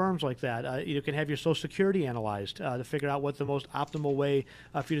no firms like that. You can have your Social Security analyzed to figure out what the most optimal way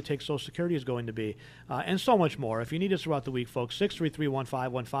for you to take Social Security is going to be, and so much more. If you need us throughout the week, folks,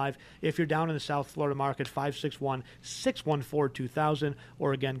 633-1515. If you're down in the South Florida market, 561-614-2000,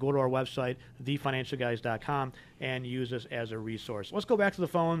 or again, go to our website, thefinancialguys.com, and use us as a resource. Let's go back to the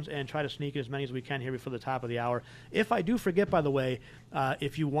phones and try to sneak in as many as we can here before the top of the hour. If I do forget, by the way,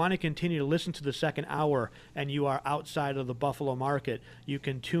 if you want to continue to listen to the second hour and you are outside of the Buffalo market, you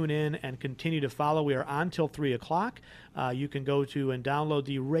can tune in and continue to follow. We are on till 3 o'clock. You can go to and download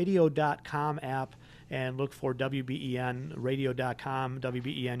the radio.com app and look for WBEN, radio.com,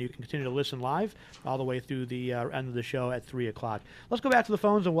 WBEN. You can continue to listen live all the way through the end of the show at 3 o'clock. Let's go back to the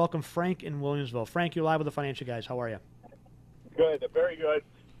phones and welcome Frank in Williamsville. Frank, you're live with the Financial Guys. How are you? Good, very good.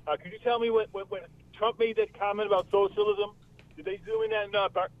 Could you tell me when Trump made that comment about socialism, did they zoom in on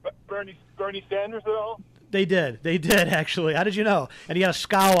Bernie Sanders at all? They did, actually. How did you know? And he had a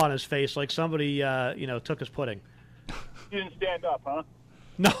scowl on his face like somebody, took his pudding. He didn't stand up, huh?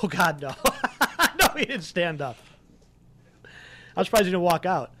 No, God, no. No, he didn't stand up. I'm surprised he didn't walk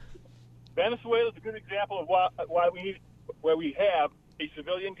out. Venezuela is a good example of why we have a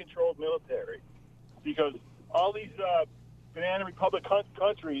civilian-controlled military, because all these banana republic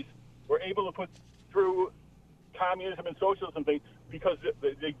countries were able to put through communism and socialism things because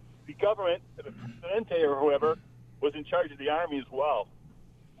the government, the presidente or whoever, was in charge of the army as well.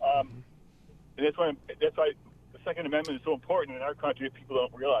 And that's why the Second Amendment is so important in our country. People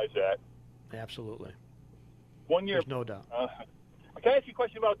don't realize that. Absolutely. 1 year. There's no doubt. Can I ask you a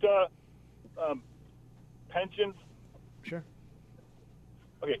question about pensions? Sure.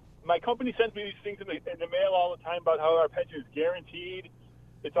 Okay. My company sends me these things in the mail all the time about how our pension is guaranteed.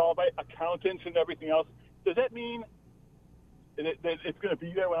 It's all by accountants and everything else. Does that mean that it's going to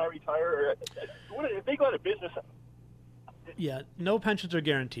be there when I retire? Or if they go out of business? Yeah, no pensions are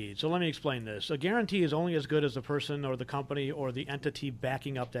guaranteed. So let me explain this. A guarantee is only as good as the person or the company or the entity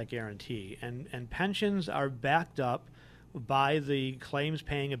backing up that guarantee. And pensions are backed up by the claims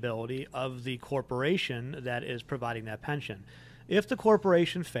paying ability of the corporation that is providing that pension. If the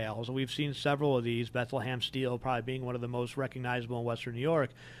corporation fails, and we've seen several of these, Bethlehem Steel probably being one of the most recognizable in Western New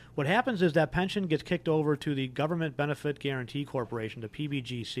York, what happens is that pension gets kicked over to the Government Benefit Guarantee Corporation, the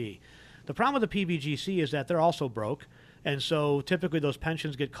PBGC. The problem with the PBGC is that they're also broke, and so typically those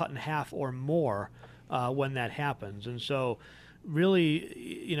pensions get cut in half or more when that happens. And so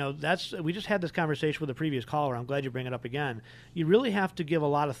really, we just had this conversation with a previous caller. I'm glad you bring it up again. You really have to give a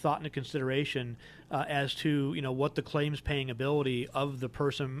lot of thought and consideration as to, what the claims paying ability of the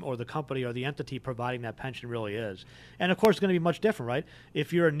person or the company or the entity providing that pension really is. And of course, it's going to be much different, right?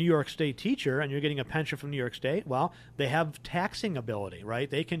 If you're a New York State teacher and you're getting a pension from New York State, well, they have taxing ability, right?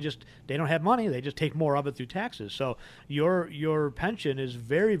 They don't have money, they just take more of it through taxes. So your pension is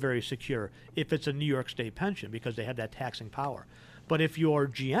very, very secure if it's a New York State pension because they have that taxing power. But if you're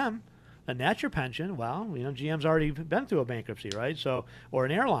GM, and that's your pension, well, GM's already been through a bankruptcy, right? So, or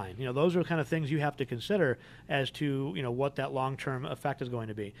an airline, those are kind of things you have to consider as to, what that long-term effect is going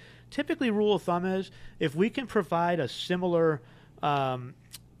to be. Typically, rule of thumb is if we can provide a similar, a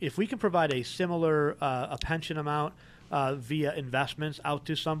pension amount via investments out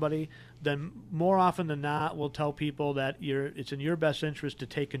to somebody, then more often than not, we'll tell people that it's in your best interest to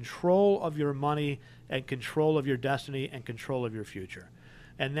take control of your money and control of your destiny and control of your future.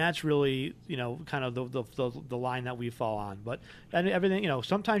 And that's really, kind of the line that we fall on. But and everything,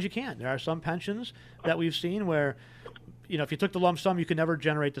 sometimes you can. There are some pensions that we've seen where, if you took the lump sum, you could never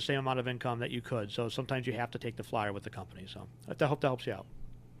generate the same amount of income that you could. So sometimes you have to take the flyer with the company. So I hope that helps you out.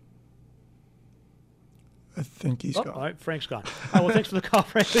 I think he's gone. All right, Frank's gone. Well, thanks for the call,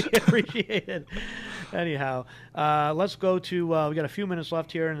 Frank. We appreciate it. Anyhow, let's go to, we got a few minutes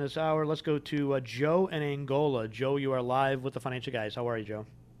left here in this hour. Let's go to Joe in Angola. Joe, you are live with the Financial Guys. How are you, Joe?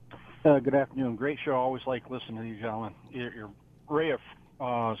 Good afternoon. Great show. Always like listening to you gentlemen. Your ray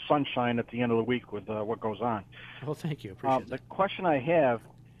of sunshine at the end of the week with what goes on. Well, thank you. Appreciate the question I have,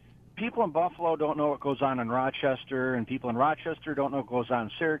 people in Buffalo don't know what goes on in Rochester, and people in Rochester don't know what goes on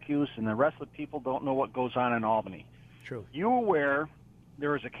in Syracuse, and the rest of the people don't know what goes on in Albany. True. You aware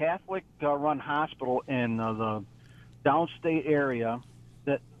there is a Catholic-run hospital in the downstate area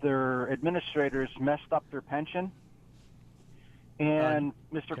that their administrators messed up their pension? And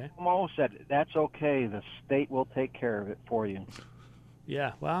Mr. Cuomo said, that's okay, the state will take care of it for you.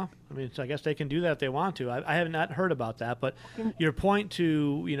 Yeah, well, I guess they can do that if they want to. I have not heard about that, but your point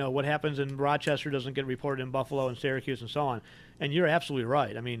to, what happens in Rochester doesn't get reported in Buffalo and Syracuse and so on, and you're absolutely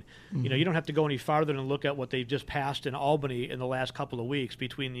right. You don't have to go any farther than look at what they just passed in Albany in the last couple of weeks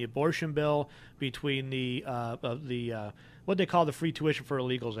between the abortion bill, between the what they call the Free Tuition for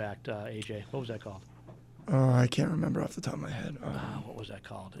Illegals Act, AJ. What was that called? I can't remember off the top of my head. What was that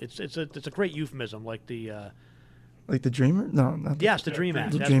called? It's a great euphemism, like the... Like the Dreamer? No, not the... Yes, the Dream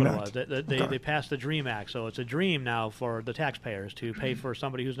Act. That's Dream what it was. They passed the Dream Act, so it's a dream now for the taxpayers to pay for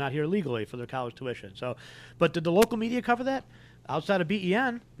somebody who's not here legally for their college tuition. So, but did the local media cover that? Outside of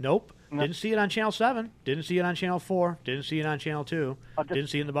BEN? Nope. No. Didn't see it on Channel 7. Didn't see it on Channel 4. Didn't see it on Channel 2. Didn't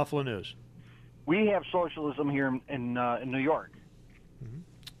see it in the Buffalo News. We have socialism here in New York. Mm-hmm.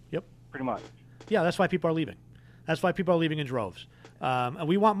 Yep. Pretty much. Yeah, that's why people are leaving. That's why people are leaving in droves. And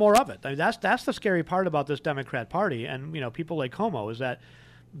we want more of it. That's the scary part about this Democrat Party and people like Cuomo is that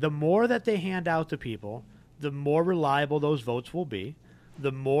the more that they hand out to people, the more reliable those votes will be,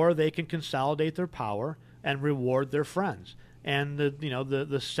 the more they can consolidate their power and reward their friends. And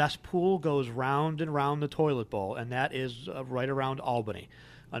the cesspool goes round and round the toilet bowl, and that is right around Albany,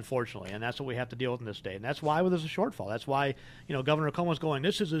 unfortunately. And that's what we have to deal with in this state. And that's why there's a shortfall. That's why Governor Cuomo's going,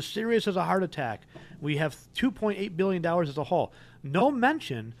 this is as serious as a heart attack. We have $2.8 billion as a whole. No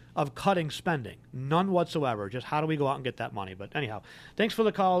mention of cutting spending. None whatsoever. Just how do we go out and get that money? But anyhow, thanks for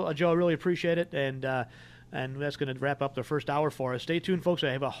the call, Joe. I really appreciate it. And that's going to wrap up the first hour for us. Stay tuned, folks.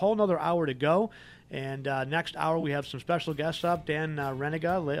 I have a whole nother hour to go. And next hour, we have some special guests up. Dan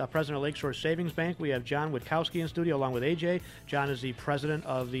Reniga, president of Lakeshore Savings Bank. We have John Witkowski in studio along with AJ. John is the president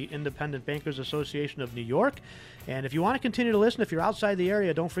of the Independent Bankers Association of New York. And if you want to continue to listen, if you're outside the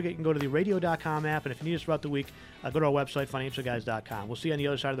area, don't forget you can go to the radio.com app. And if you need us throughout the week, go to our website, financialguys.com. We'll see you on the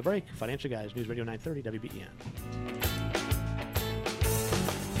other side of the break. Financial Guys, News Radio 930, WBEN.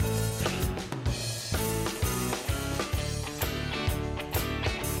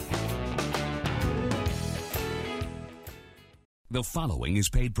 The following is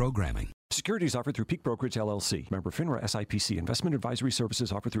paid programming. Securities offered through Peak Brokerage, LLC. Member FINRA SIPC. Investment advisory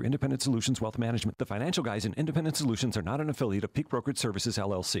services offered through Independent Solutions Wealth Management. The Financial Guys and Independent Solutions are not an affiliate of Peak Brokerage Services,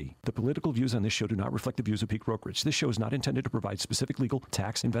 LLC. The political views on this show do not reflect the views of Peak Brokerage. This show is not intended to provide specific legal,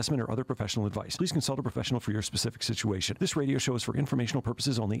 tax, investment, or other professional advice. Please consult a professional for your specific situation. This radio show is for informational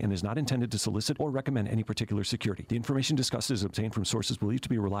purposes only and is not intended to solicit or recommend any particular security. The information discussed is obtained from sources believed to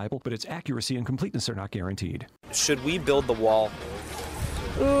be reliable, but its accuracy and completeness are not guaranteed. Should we build the wall?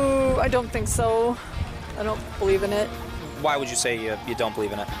 Ooh, I don't think so. I don't believe in it. Why would you say you don't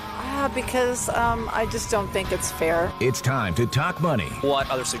believe in it? Because I just don't think it's fair. It's time to talk money.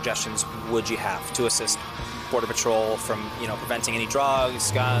 What other suggestions would you have to assist Border Patrol from, preventing any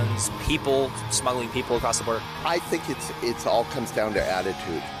drugs, guns, people, smuggling people across the border? I think it's all comes down to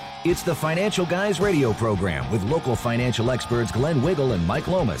attitude. It's the Financial Guys radio program with local financial experts Glenn Wiggle and Mike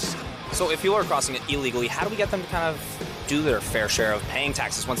Lomas. So if people are crossing it illegally, how do we get them to kind of do their fair share of paying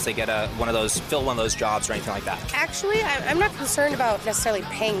taxes once they get fill one of those jobs or anything like that? Actually, I'm not concerned about necessarily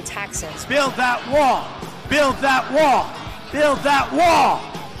paying taxes. Build that wall! Build that wall! Build that wall!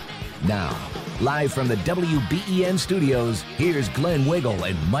 Now, live from the WBEN studios, here's Glenn Wiggle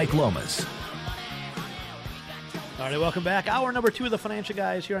and Mike Lomas. All right, welcome back. Hour number 2 of the Financial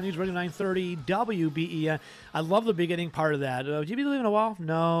Guys here on News Radio 930 WBEN. I love the beginning part of that. Do you believe in a wall?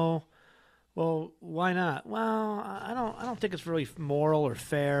 No. Well, why not? Well, I don't think it's really moral or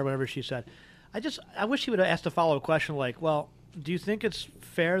fair, whatever she said. I wish she would have asked a follow-up question like, well, do you think it's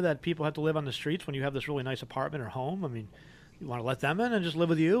fair that people have to live on the streets when you have this really nice apartment or home? I mean, you want to let them in and just live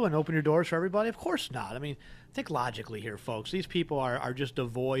with you and open your doors for everybody? Of course not. I mean, think logically here, folks. These people are just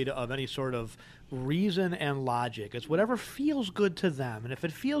devoid of any sort of reason and logic. It's whatever feels good to them. And if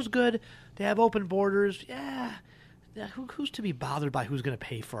it feels good to have open borders, who's to be bothered by who's going to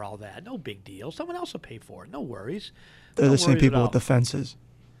pay for all that? No big deal. Someone else will pay for it. No worries. They're the same people with the fences.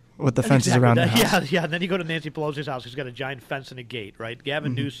 With the fences around the house. Yeah. And then you go to Nancy Pelosi's house. She's got a giant fence and a gate, right?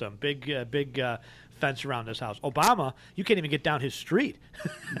 Gavin Newsom, big fence around his house. Obama, you can't even get down his street,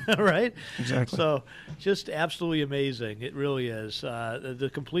 right? Exactly. So just absolutely amazing. It really is. The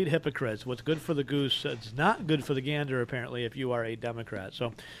complete hypocrites. What's good for the goose, it's not good for the gander, apparently, if you are a Democrat.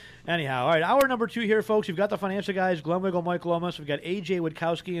 So anyhow, all right, hour number 2 here, folks. You've got the Financial Guys, Glenn Wiggle, Mike Lomas. We've got A.J.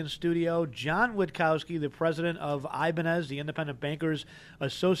 Witkowski in studio, John Witkowski, the president of Ibanez, the Independent Bankers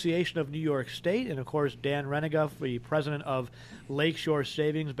Association of New York State, and, of course, Dan Reneguff, the president of Lakeshore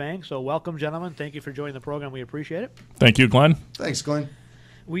Savings Bank. So welcome, gentlemen. Thank you for joining the program. We appreciate it. Thank you, Glenn. Thanks, Glenn.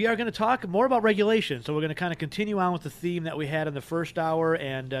 We are going to talk more about regulation. So we're going to kind of continue on with the theme that we had in the first hour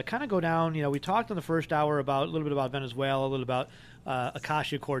and kind of go down. We talked in the first hour a little bit about Venezuela, a little about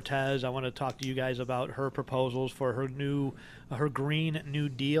Ocasio-Cortez. I want to talk to you guys about her proposals for her Green New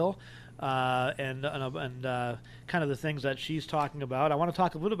Deal and kind of the things that she's talking about. I want to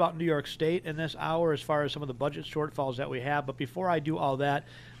talk a little about New York State in this hour as far as some of the budget shortfalls that we have. But before I do all that,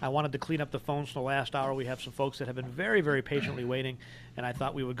 I wanted to clean up the phones from the last hour. We have some folks that have been very, very patiently waiting, and I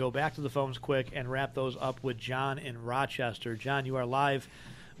thought we would go back to the phones quick and wrap those up with John in Rochester. John, you are live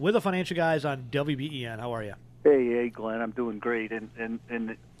with the Financial Guys on WBEN. How are you? Hey, Glenn, I'm doing great, and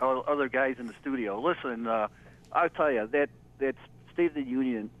the other guys in the studio. Listen, I'll tell you, that State of the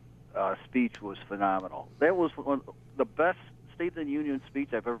Union speech was phenomenal. That was one of the best State of the Union speech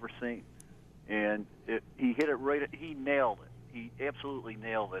I've ever seen, and he hit it right. He nailed it. He absolutely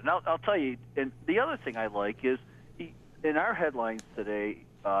nailed it. And I'll tell you, and the other thing I like is, in our headlines today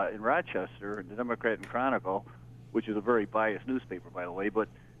in Rochester, in the Democrat and Chronicle, which is a very biased newspaper, by the way, but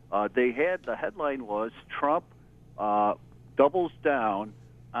the headline was Trump doubles down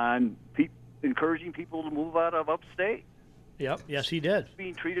on encouraging people to move out of upstate. Yep. Yes, he did.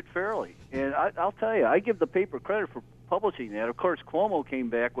 Being treated fairly. And I'll tell you, I give the paper credit for publishing that. Of course, Cuomo came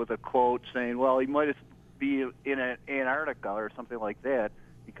back with a quote saying, well, he might be in Antarctica or something like that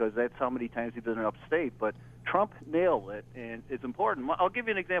because that's how many times he's been in upstate. But Trump nailed it, and it's important. I'll give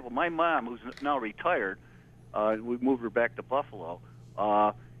you an example. My mom, who's now retired, we moved her back to Buffalo.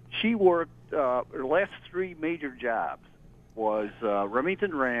 She worked, her last 3 major jobs was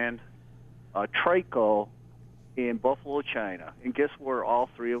Remington Rand, Trico, and Buffalo China. And guess where all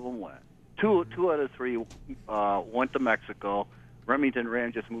 3 of them went? Two out of 3 went to Mexico. Remington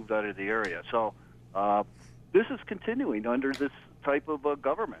Rand just moved out of the area. So this is continuing under this type of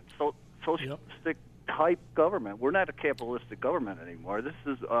government, socialistic type government. We're not a capitalistic government anymore. This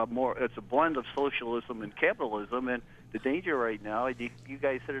is it's a blend of socialism and capitalism, and the danger right now, you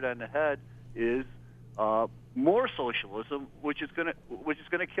guys hit it on the head, is more socialism, which is going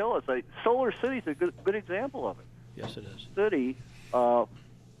to kill us. Solar City is a good example of it. Yes, it is. City.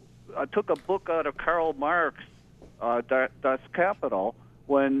 I took a book out of Karl Marx, Das Kapital,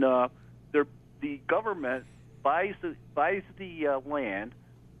 when the government buys the land,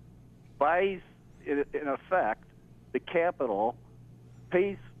 buys in effect the capital,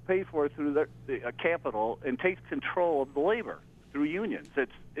 pays for it through the capital, and takes control of the labor through unions.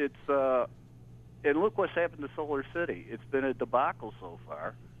 And look what's happened to Solar City. It's been a debacle so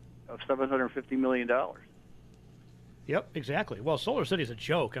far of $750 million. Yep, exactly. Well, Solar City's a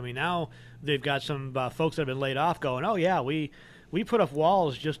joke. I mean, now they've got some folks that have been laid off going, oh, yeah, we put up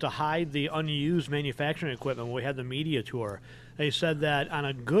walls just to hide the unused manufacturing equipment when we had the media tour. They said that on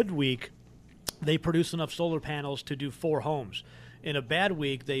a good week, they produce enough solar panels to do 4 homes. In a bad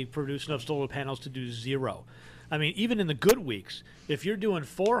week, they produce enough solar panels to do 0. I mean, even in the good weeks, if you're doing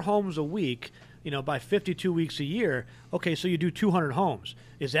 4 homes a week, by 52 weeks a year, okay, so you do 200 homes.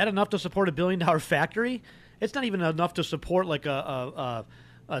 Is that enough to support a $1 billion factory? It's not even enough to support like a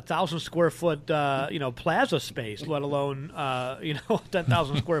 1,000 square foot, plaza space, let alone,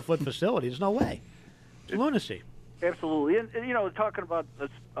 10,000 square foot facility. There's no way. It's lunacy. Absolutely. And talking about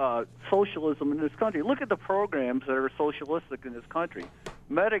socialism in this country, look at the programs that are socialistic in this country.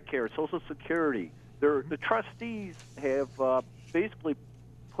 Medicare, Social Security. The trustees have basically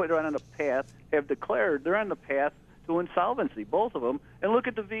put on a path, have declared they're on the path to insolvency, both of them. And look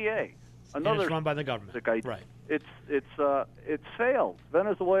at the VA. And it's run by the government. Right. It's failed.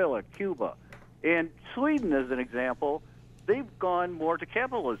 Venezuela, Cuba, and Sweden, as an example, they've gone more to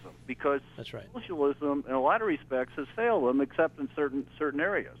capitalism because that's right. Socialism, in a lot of respects, has failed them, except in certain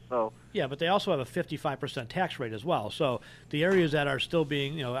areas. So yeah, but they also have a 55% tax rate as well. So the areas that are still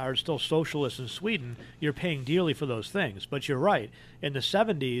being, are still socialist in Sweden, you're paying dearly for those things. But you're right. In the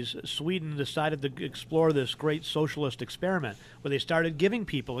 70s, Sweden decided to explore this great socialist experiment where they started giving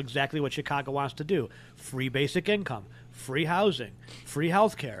people exactly what Chicago wants to do: free basic income, free housing, free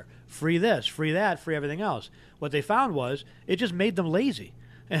health care, free this, free that, free everything else. What they found was it just made them lazy,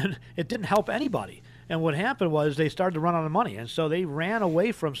 and it didn't help anybody. And what happened was they started to run out of money, and so they ran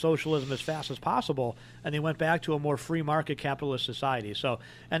away from socialism as fast as possible, and they went back to a more free market capitalist society. So,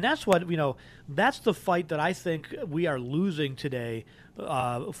 and that's what, that's the fight that I think we are losing today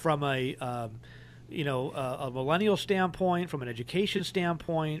from a millennial standpoint, from an education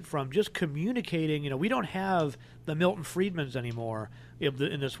standpoint, from just communicating. We don't have the Milton Friedmans anymore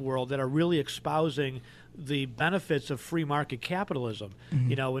in this world that are really espousing the benefits of free market capitalism,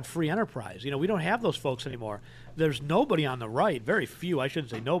 and free enterprise. We don't have those folks anymore. There's nobody on the right, very few, I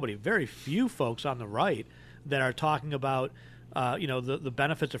shouldn't say nobody, very few folks on the right that are talking about the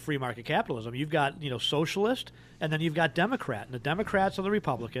benefits of free market capitalism. You've got, socialist, and then you've got Democrat. And the Democrats are the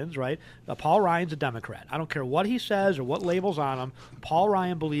Republicans, right? Paul Ryan's a Democrat. I don't care what he says or what labels on him. Paul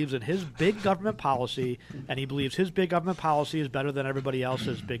Ryan believes in his big government policy, and he believes his big government policy is better than everybody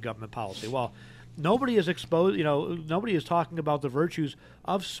else's big government policy. Well, nobody is exposed, nobody is talking about the virtues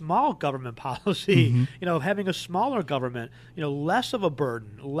of small government policy, of having a smaller government, less of a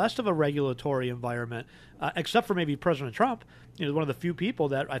burden, less of a regulatory environment, except for maybe President Trump, one of the few people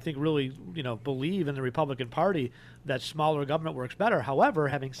that I think really, believe in the Republican Party that smaller government works better. However,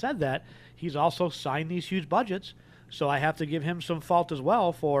 having said that, he's also signed these huge budgets, so I have to give him some fault as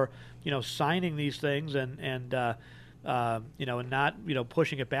well for, signing these things and not,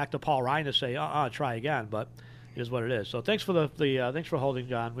 pushing it back to Paul Ryan to say, try again. But it is what it is. So thanks for thanks for holding,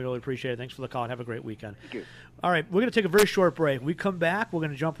 John. We really appreciate it. Thanks for the call, and have a great weekend. Thank you. All right, we're going to take a very short break. When we come back, we're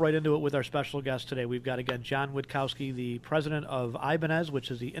going to jump right into it with our special guest today. We've got, again, John Witkowski, the president of Ibanez, which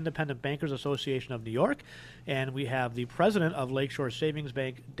is the Independent Bankers Association of New York. And we have the president of Lakeshore Savings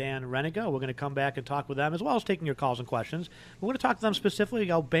Bank, Dan Reniga. We're going to come back and talk with them, as well as taking your calls and questions. We're going to talk to them specifically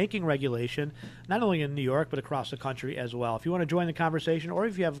about banking regulation, not only in New York, but across the country as well. If you want to join the conversation, or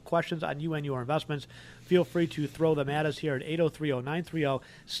if you have questions on you and your investments, feel free to throw them at us here at 803-0930.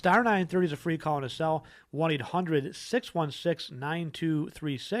 Star 930 is a free call and a cell.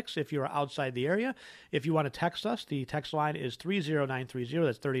 1-800-616-9236 if you're outside the area. If you want to text us, the text line is 30930.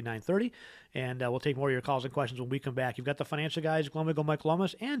 That's 3930. And we'll take more of your calls and questions when we come back. You've got the financial guys, Glenn Wiggle, Mike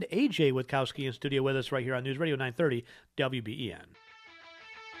Lomas, and AJ Witkowski in studio with us right here on News Radio 930 WBEN.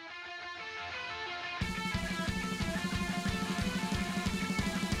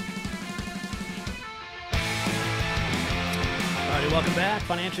 Welcome back,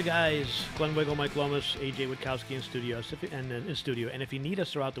 financial guys. Glenn Wiggle, Mike Lomas, AJ Witkowski in studio. And if you need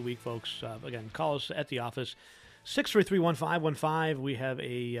us throughout the week, folks, again, call us at the office. 633-1515. We have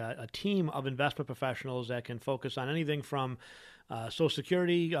a team of investment professionals that can focus on anything from Social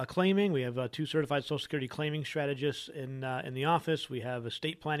Security claiming. We have 2 certified Social Security claiming strategists in the office. We have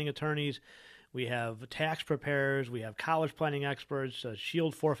estate planning attorneys. We have tax preparers. We have college planning experts,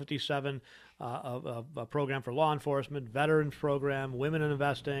 Shield 457, a program for law enforcement, veterans program, women in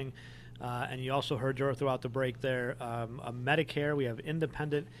investing, and you also heard throughout the break there, a Medicare. We have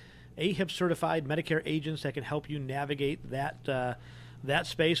independent AHIP certified Medicare agents that can help you navigate that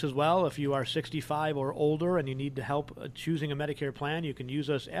space as well. If you are 65 or older and you need help choosing a Medicare plan, you can use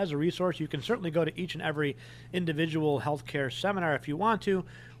us as a resource. You can certainly go to each and every individual healthcare seminar if you want to,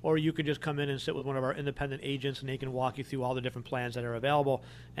 or you can just come in and sit with one of our independent agents, and they can walk you through all the different plans that are available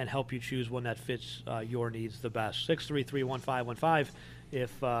and help you choose one that fits your needs the best. 633-1515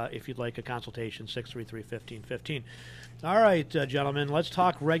 if you'd like a consultation, 633-1515. All right, gentlemen, let's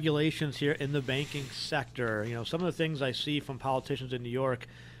talk regulations here in the banking sector. Some of the things I see from politicians in New York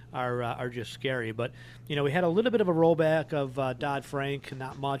are just scary. But, we had a little bit of a rollback of Dodd-Frank,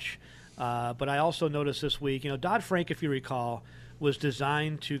 not much. But I also noticed this week, Dodd-Frank, if you recall, was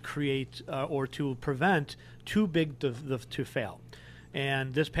designed to create or to prevent too big to fail.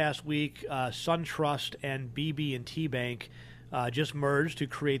 And this past week, SunTrust and BB&T Bank just merged to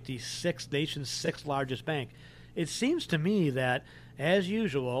create the nation's sixth largest bank. It seems to me that, as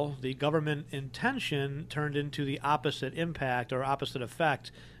usual, the government intention turned into the opposite impact or opposite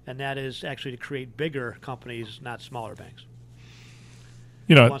effect, and that is actually to create bigger companies, not smaller banks.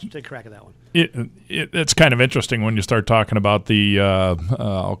 Who wants to take a crack at that one? It's kind of interesting when you start talking about the,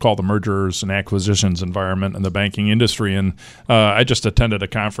 I'll call the mergers and acquisitions environment in the banking industry. And I just attended a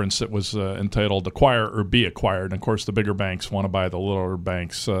conference that was entitled Acquire or Be Acquired. And, of course, the bigger banks want to buy the littler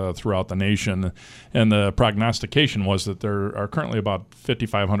banks throughout the nation. And the prognostication was that there are currently about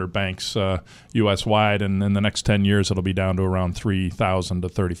 5,500 banks U.S.-wide, and in the next 10 years it'll be down to around 3,000 to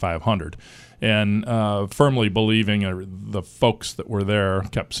 3,500. And firmly believing, the folks that were there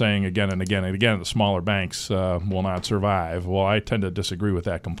kept saying again and again and again, the smaller banks will not survive. Well, I tend to disagree with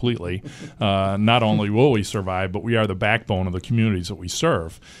that completely. Not only will we survive, but we are the backbone of the communities that we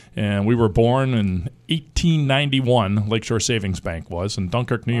serve. And we were born in 1891, Lakeshore Savings Bank was, in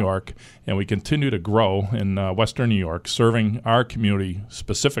Dunkirk, New York, and we continue to grow in Western New York, serving our community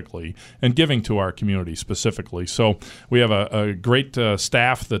specifically and giving to our community specifically. So we have a great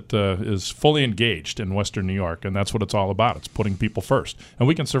staff that is fully engaged in Western New York, and that's what it's all about. It's putting people first, and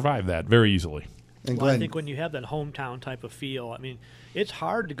we can survive that very easily. Well, I think when you have that hometown type of feel, it's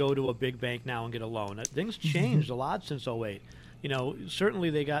hard to go to a big bank now and get a loan. Things changed a lot since 2008. Certainly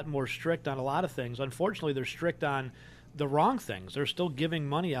they got more strict on a lot of things. Unfortunately, they're strict on the wrong things. They're still giving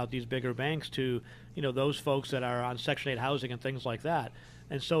money out, these bigger banks, to those folks that are on Section 8 housing and things like that.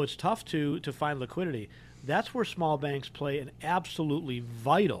 And so it's tough to find liquidity. That's where small banks play an absolutely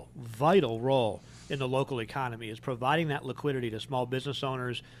vital role in the local economy, is providing that liquidity to small business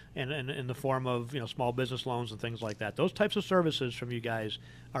owners and in the form of small business loans and things like that. Those types of services from you guys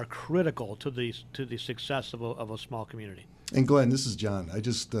are critical to the success of a small community. And Glenn, this is John. I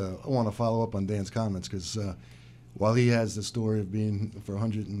just want to follow up on Dan's comments, because while he has the story of being for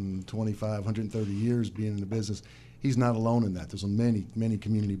 125, 130 years being in the business, he's not alone in that. There's many, many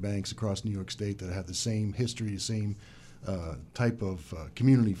community banks across New York State that have the same history, same type of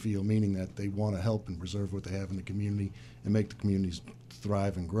community feel, meaning that they want to help and preserve what they have in the community and make the communities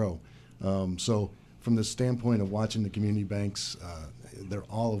thrive and grow. So from the standpoint of watching the community banks,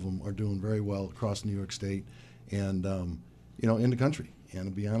 all of them are doing very well across New York State and in the country. And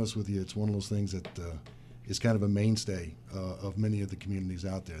to be honest with you, it's one of those things that is kind of a mainstay of many of the communities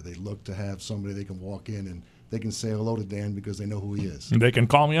out there. They look to have somebody they can walk in and they can say hello to Dan because they know who he is. They can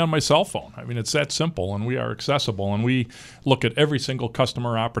call me on my cell phone. It's that simple, and we are accessible, and we look at every single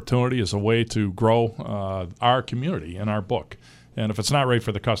customer opportunity as a way to grow our community and our book. And if it's not right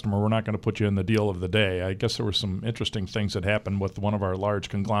for the customer, we're not going to put you in the deal of the day. I guess there were some interesting things that happened with one of our large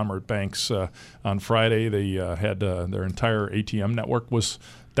conglomerate banks on Friday. They had their entire ATM network was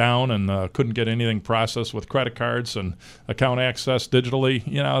down and couldn't get anything processed with credit cards and account access digitally.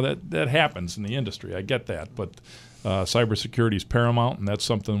 That happens in the industry. I get that, but cybersecurity is paramount, and that's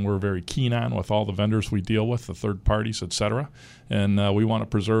something we're very keen on with all the vendors we deal with, the third parties, et cetera. And we want to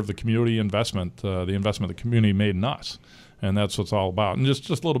preserve the community investment, the investment the community made in us. And that's what it's all about. And just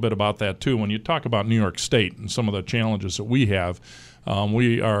a little bit about that, too. When you talk about New York State and some of the challenges that we have,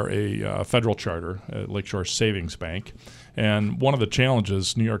 we are a federal charter at Lakeshore Savings Bank. And one of the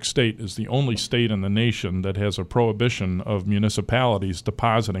challenges, New York State is the only state in the nation that has a prohibition of municipalities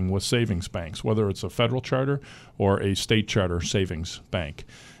depositing with savings banks, whether it's a federal charter or a state charter savings bank.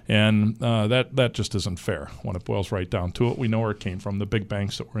 And that just isn't fair when it boils right down to it. We know where it came from, the big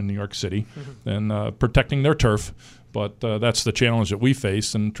banks that were in New York City, and protecting their turf. But that's the challenge that we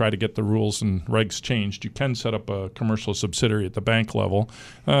face, and try to get the rules and regs changed. You can set up a commercial subsidiary at the bank level.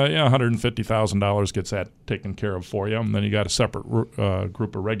 $150,000 gets that taken care of for you. And then you got a separate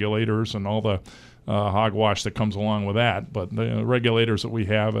group of regulators and all the hogwash that comes along with that. But the regulators that we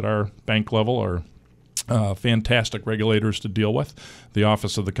have at our bank level are fantastic regulators to deal with. The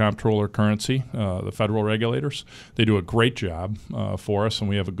Office of the Comptroller Currency, the federal regulators, they do a great job for us, and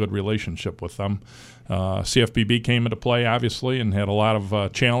we have a good relationship with them. CFPB came into play, obviously, and had a lot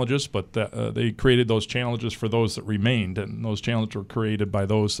of challenges, but they created those challenges for those that remained, and those challenges were created by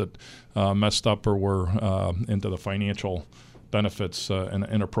those that messed up or were into the financial benefits in an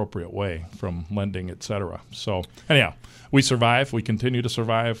inappropriate way from lending, et cetera. So anyhow, we survive. We continue to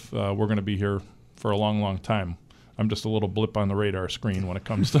survive. We're going to be here for a long, long time. I'm just a little blip on the radar screen when it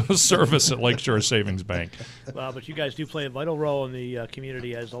comes to service at Lakeshore Savings Bank. Well, but you guys do play a vital role in the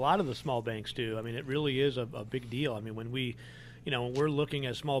community, as a lot of the small banks do. I mean, it really is a big deal. I mean, when we're looking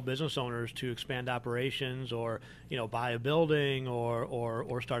at small business owners to expand operations, or buy a building,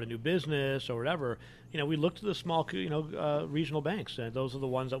 or start a new business or whatever, we look to the small regional banks, and those are the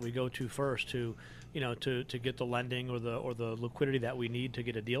ones that we go to first to get the lending or the liquidity that we need to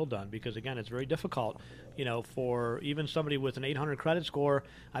get a deal done. Because again, it's very difficult, for even somebody with an 800 credit score.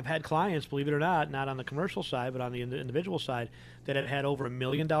 I've had clients, believe it or not on the commercial side, but on the individual side, that have had over $1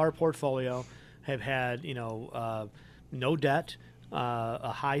 million portfolio, have had no debt,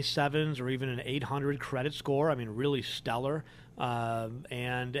 a high 7s or even an 800 credit score. I mean, really stellar,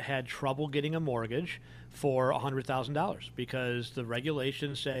 and had trouble getting a mortgage for $100,000 because the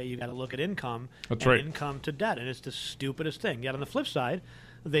regulations say you got to look at income. That's and right. Income to debt, and it's the stupidest thing. Yet on the flip side,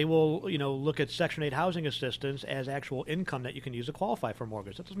 they will look at Section 8 housing assistance as actual income that you can use to qualify for a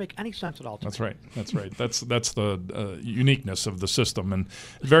mortgage. That doesn't make any sense at all to me. That's right. That's the uniqueness of the system, and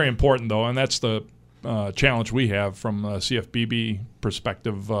very important though, and that's the challenge we have from a CFPB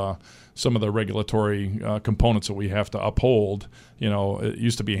perspective. Some of the regulatory components that we have to uphold. It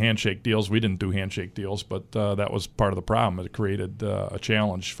used to be handshake deals. We didn't do handshake deals, but that was part of the problem. It created a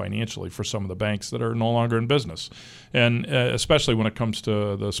challenge financially for some of the banks that are no longer in business. And especially when it comes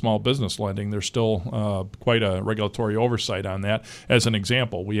to the small business lending, there's still quite a regulatory oversight on that. As an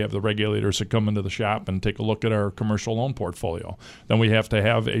example, we have the regulators that come into the shop and take a look at our commercial loan portfolio. Then we have to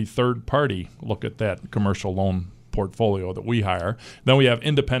have a third party look at that commercial loan portfolio that we hire. Then we have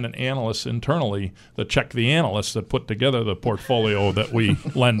independent analysts internally that check the analysts that put together the portfolio that we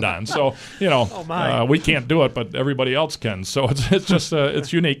lend on. So, we can't do it, but everybody else can. So it's just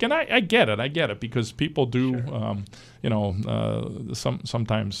it's unique, and I get it because people do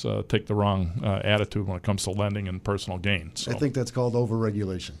sometimes take the wrong attitude when it comes to lending and personal gain. So. I think that's called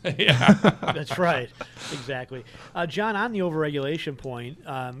overregulation. Yeah, that's right, exactly. John, on the overregulation point,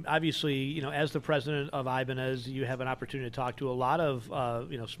 obviously, as the president of Ibanez, you have an opportunity to talk to a lot of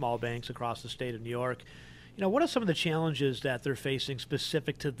small banks across the state of New York. What are some of the challenges that they're facing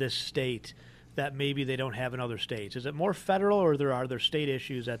specific to this state that maybe they don't have in other states? Is it more federal, or are there state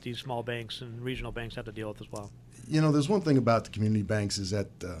issues that these small banks and regional banks have to deal with as well? There's one thing about the community banks is that,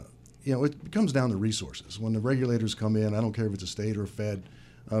 it comes down to resources. When the regulators come in, I don't care if it's a state or a Fed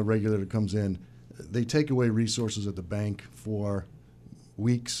regulator comes in, they take away resources at the bank for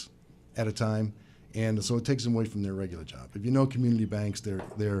weeks at a time, and so it takes them away from their regular job. If you know community banks,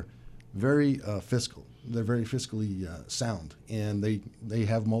 they're very fiscal. They're very fiscally sound, and they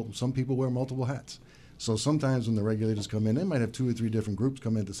have some people wear multiple hats. So sometimes when the regulators come in, they might have 2 or 3 different groups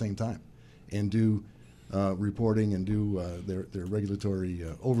come in at the same time and do reporting and do their regulatory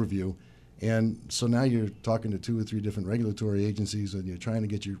overview. And so now you're talking to 2 or 3 different regulatory agencies, and you're trying to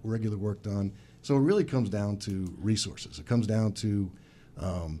get your regular work done. So it really comes down to resources. It comes down to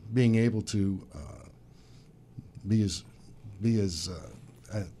being able to be as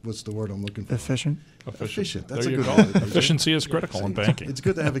what's the word I'm looking for? Efficient. Efficient. That's there a you good go. word. Efficiency is critical in banking. It's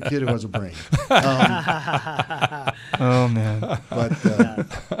good to have a kid who has a brain. Oh man!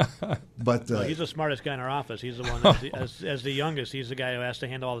 But well, he's the smartest guy in our office. He's the one that's, as the youngest. He's the guy who has to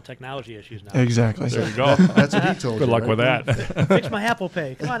handle all the technology issues now. Exactly. There you go. That's what he told Good you, luck right? with that. Fix my Apple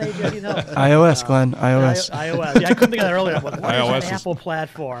Pay. Come on, AJ, I need help. iOS, Glenn. iOS. iOS. Yeah, I couldn't think of that earlier. What iOS is an Apple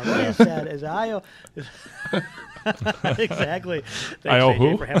platform? What is that? Is iOS? Exactly. Thanks,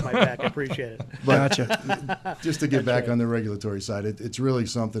 AJ, for having my back. I appreciate it. Gotcha. Just to get back on the regulatory side, it's really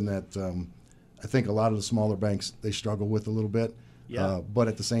something that I think a lot of the smaller banks, they struggle with a little bit. Yeah. But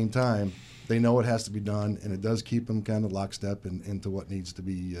at the same time, they know it has to be done, and it does keep them kind of lockstep into what needs to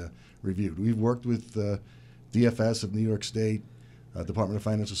be reviewed. We've worked with DFS of New York State, Department of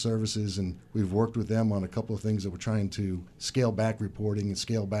Financial Services, and we've worked with them on a couple of things that we're trying to scale back reporting and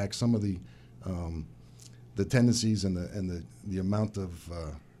scale back some of the tendencies and the amount of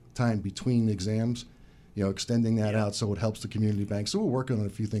time between exams, extending that out so it helps the community bank. So we're working on a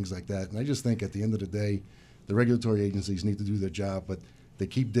few things like that. And I just think at the end of the day, the regulatory agencies need to do their job, but they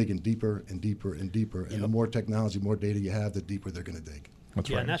keep digging deeper and deeper and deeper. And the more technology, more data you have, the deeper they're going to dig. That's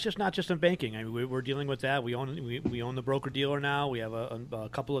yeah, right. and that's not just in banking. I mean, we're dealing with that. We own the broker dealer now. We have a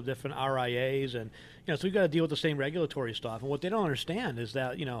couple of different RIAs, and so we've got to deal with the same regulatory stuff. And what they don't understand is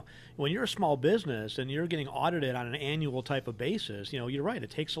that when you're a small business and you're getting audited on an annual type of basis, you're right. It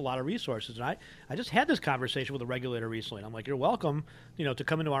takes a lot of resources. And I just had this conversation with a regulator recently. And I'm like, you're welcome, to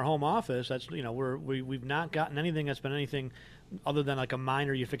come into our home office. That's we've not gotten anything that's been anything other than like a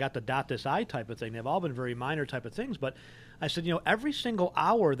minor, you forgot to dot this I type of thing. They've all been very minor type of things. But I said, every single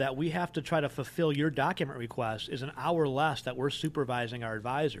hour that we have to try to fulfill your document request is an hour less that we're supervising our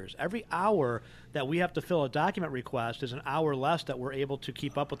advisors. Every hour that we have to fill a document request is an hour less that we're able to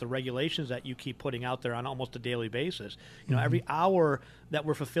keep up with the regulations that you keep putting out there on almost a daily basis. Every hour that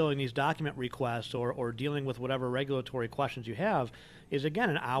we're fulfilling these document requests or dealing with whatever regulatory questions you have is, again,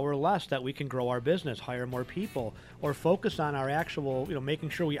 an hour less that we can grow our business, hire more people, or focus on our actual, making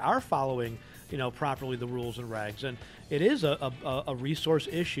sure we are following, properly the rules and regs. And it is a resource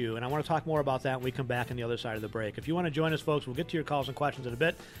issue, and I want to talk more about that when we come back on the other side of the break. If you want to join us, folks, we'll get to your calls and questions in a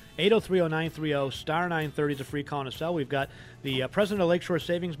bit. 803-0930, star 930 is a free call and a cell. We've got the president of Lakeshore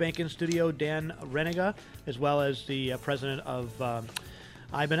Savings Bank in studio, Dan Reniga, as well as the president of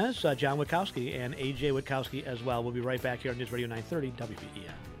Ibanez, John Witkowski, and A.J. Witkowski as well. We'll be right back here on News Radio 930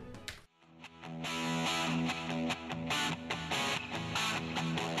 WBEN.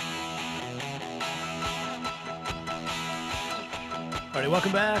 All right,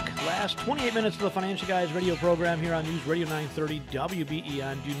 welcome back. Last 28 minutes of the Financial Guys radio program here on News Radio 930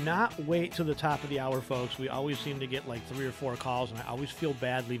 WBEN. Do not wait till the top of the hour, folks. We always seem to get like 3 or 4 calls, and I always feel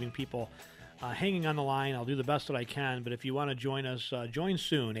bad leaving people hanging on the line. I'll do the best that I can, but if you want to join us, join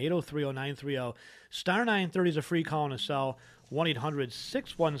soon. 803-0930. Star 930 is a free call and a cell.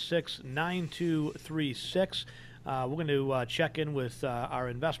 1-800-616-9236. We're going to check in with our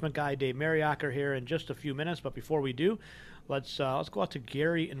investment guy, Dave Mariacker, here in just a few minutes, but before we do, let's go out to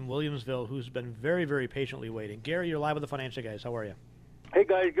Gary in Williamsville, who's been very, very patiently waiting. Gary, you're live with the Financial Guys. How are you? Hey,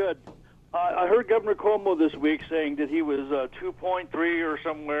 guys, good. I heard Governor Cuomo this week saying that he was 2.3 or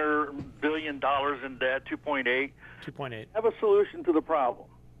somewhere billion dollars in debt, 2.8. 2.8. I have a solution to the problem.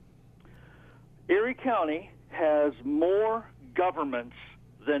 Erie County has more governments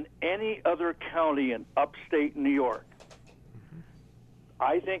than any other county in upstate New York.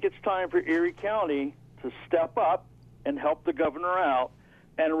 I think it's time for Erie County to step up and help the governor out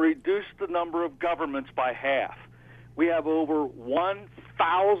and reduce the number of governments by half. We have over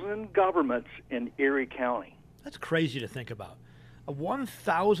 1,000 governments in Erie County. That's crazy to think about.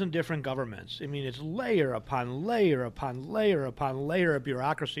 1,000 different governments. I mean, it's layer upon layer upon layer upon layer of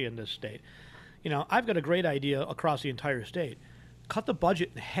bureaucracy in this state. I've got a great idea across the entire state. Cut the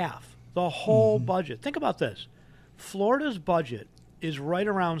budget in half, the whole budget. Think about this. Florida's budget is right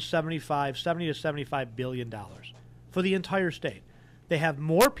around $70 to $75 billion for the entire state. They have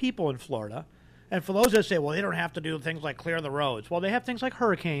more people in Florida. And for those that say, well, they don't have to do things like clear the roads. Well, they have things like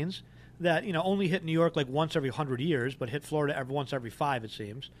hurricanes that, only hit New York like once every 100 years, but hit Florida once every 5, it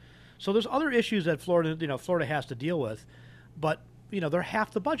seems. So there's other issues that Florida has to deal with, but, they're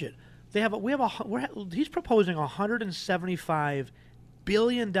half the budget. He's proposing a $175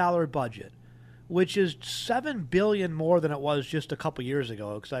 billion budget, which is $7 billion more than it was just a couple years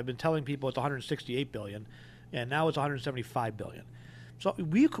ago, because I've been telling people it's $168 billion, and now it's $175 billion. So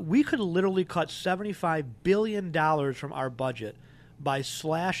we could literally cut $75 billion from our budget by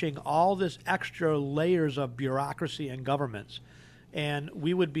slashing all this extra layers of bureaucracy and governments, and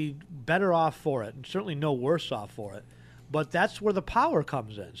we would be better off for it, and certainly no worse off for it. But that's where the power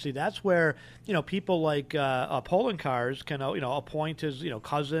comes in. See, that's where people like Poloncarz can appoint his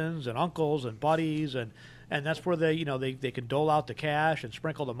cousins and uncles and buddies, and that's where they can dole out the cash and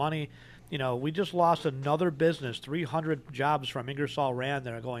sprinkle the money. We just lost another business, 300 jobs from Ingersoll Rand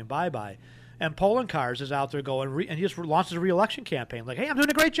that are going bye-bye. And Poloncarz is out there going, and he just launched his re-election campaign. Like, hey, I'm doing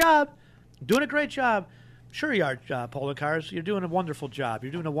a great job. Doing a great job. Sure you are, Poloncarz. You're doing a wonderful job.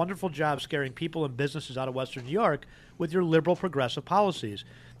 You're doing a wonderful job scaring people and businesses out of Western New York with your liberal progressive policies.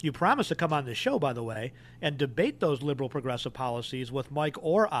 You promised to come on this show, by the way, and debate those liberal progressive policies with Mike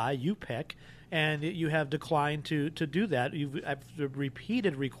or I, you pick, and you have declined to do that. You've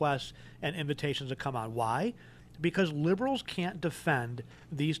repeated requests and invitations to come on. Why? Because liberals can't defend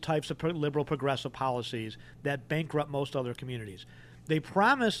these types of liberal progressive policies that bankrupt most other communities. They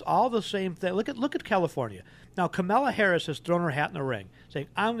promise all the same thing. Look at California. Now, Kamala Harris has thrown her hat in the ring, saying,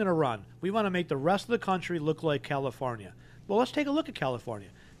 I'm going to run. We want to make the rest of the country look like California. Well, let's take a look at California.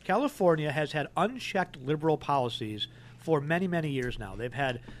 California has had unchecked liberal policies for many, many years now. They've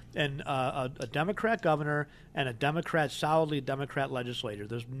had a Democrat governor and a solidly Democrat legislature.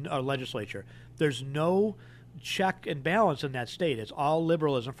 There's no check and balance in that state. It's all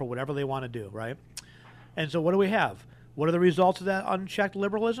liberalism for whatever they want to do, right? And so what do we have? What are the results of that unchecked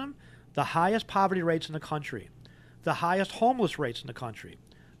liberalism? The highest poverty rates in the country, the highest homeless rates in the country,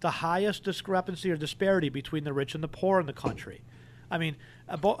 the highest discrepancy or disparity between the rich and the poor in the country. I mean,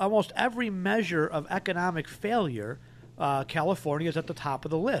 almost every measure of economic failure, California is at the top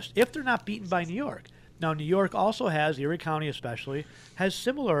of the list, if they're not beaten by New York. Now, New York also has, Erie County especially, has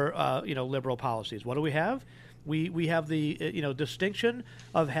similar, liberal policies. What do we have? We have the distinction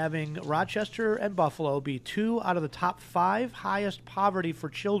of having Rochester and Buffalo be 2 out of the top 5 highest poverty for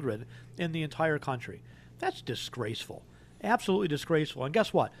children in the entire country. That's disgraceful, absolutely disgraceful. And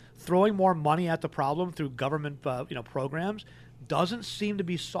guess what? Throwing more money at the problem through government programs doesn't seem to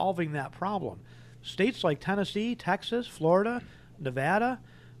be solving that problem. States like Tennessee, Texas, Florida, Nevada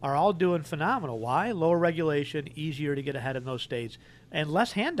are all doing phenomenal. Why? Lower regulation, easier to get ahead in those states, and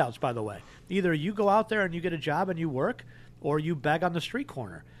less handouts, by the way. Either you go out there and you get a job and you work, or you beg on the street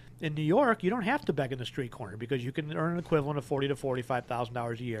corner. In New York, you don't have to beg in the street corner because you can earn an equivalent of $40,000 to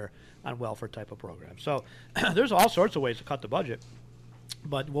 $45,000 a year on welfare type of programs. So there's all sorts of ways to cut the budget.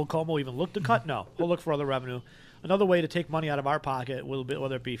 But will Cuomo even look to cut? No. He'll look for other revenue. Another way to take money out of our pocket,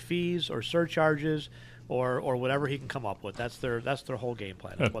 whether it be fees or surcharges or whatever he can come up with. That's their whole game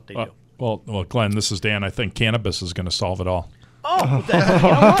plan. That's what they do. Well, Glenn, this is Dan. I think cannabis is going to solve it all. Oh, you know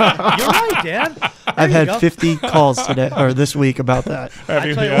what? You're right, Dan. I've had 50 calls today or this week about that.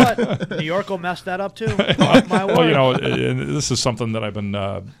 I tell you what, New York will mess that up too. My word. Well, this is something that I've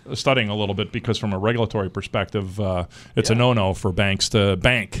been studying a little bit because from a regulatory perspective, it's a no-no for banks to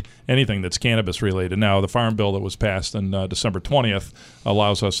bank anything that's cannabis related. Now, the Farm Bill that was passed on December 20th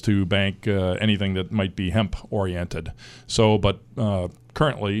allows us to bank anything that might be hemp oriented. So, but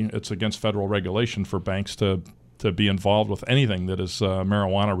currently, it's against federal regulation for banks to be involved with anything that is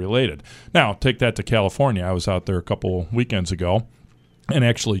marijuana related. Now, take that to California. I was out there a couple weekends ago and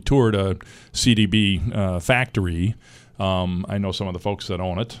actually toured a CDB factory. I know some of the folks that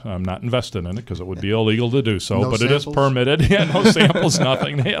own it. I'm not invested in it because it would be illegal to do so, but samples? It is permitted. Yeah, no samples,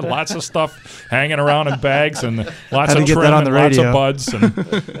 nothing. They had lots of stuff hanging around in bags and lots of trim and lots of buds. And,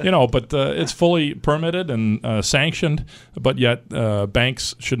 but it's fully permitted and sanctioned, but yet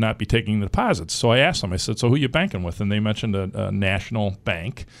banks should not be taking the deposits. So I asked them, I said, so who are you banking with? And they mentioned a national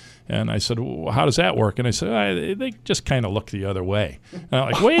bank. And I said, well, how does that work? And I said, they just kind of look the other way. And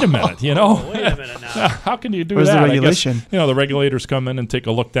I'm like, wait a minute, wait a minute now. How can you do Where's that? the regulation? I guess, the regulators come in and take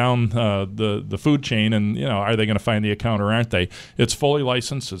a look down the food chain and, are they going to find the account or aren't they? It's fully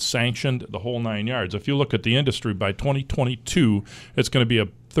licensed. It's sanctioned, the whole 9 yards. If you look at the industry, by 2022, it's going to be a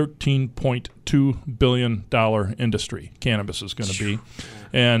 $13.2 billion industry. Cannabis is going to be.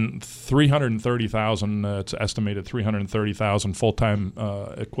 And 330,000, it's estimated 330,000 full-time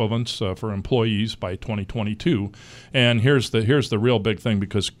equivalents for employees by 2022. And here's the real big thing,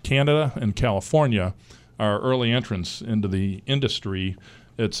 because Canada and California are early entrants into the industry.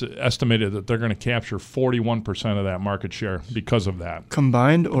 It's estimated that they're going to capture 41% of that market share because of that.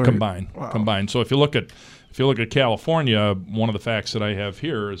 Combined or combined? Wow. Combined. So if you look at California, one of the facts that I have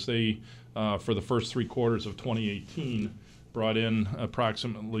here is they, for the first 3 quarters of 2018, brought in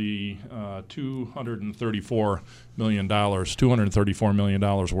approximately $234 million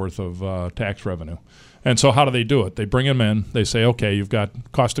worth of tax revenue. And so how do they do it? They bring them in. They say, okay, you've got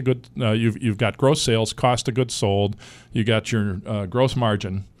cost of goods, you've got gross sales, cost of goods sold, you got your gross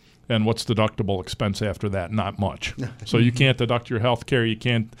margin, and what's deductible expense after that? Not much. So you can't deduct your health care. You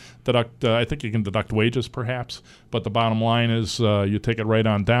can't deduct, I think you can deduct wages perhaps, but the bottom line is you take it right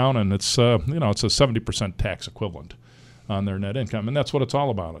on down, and it's it's a 70% tax equivalent on their net income, and that's what it's all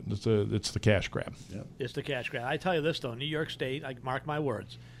about. It's the cash grab. Yep. It's the cash grab. I tell you this, though, New York State, I mark my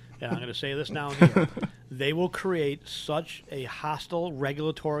words, and I'm going to say this now and here, they will create such a hostile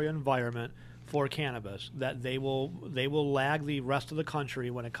regulatory environment for cannabis that they will lag the rest of the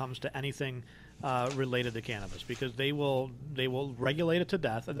country when it comes to anything related to cannabis, because they will regulate it to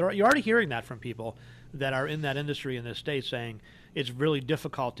death. And you're already hearing that from people that are in that industry in this state, saying it's really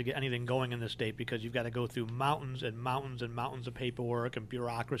difficult to get anything going in this state because you've got to go through mountains and mountains and mountains of paperwork and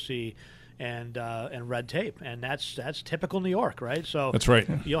bureaucracy and red tape, and that's typical New York, right? So that's right.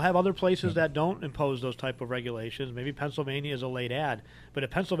 You'll have other places that don't impose those type of regulations. Maybe Pennsylvania is a late ad, but if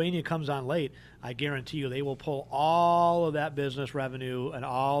Pennsylvania comes on late, I guarantee you they will pull all of that business revenue and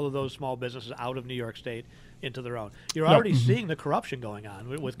all of those small businesses out of New York State into their own. You're already seeing the corruption going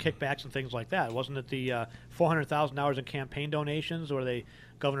on with kickbacks and things like that. Wasn't it the $400,000 in campaign donations where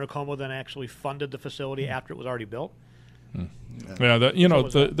Governor Cuomo then actually funded the facility after it was already built? Yeah,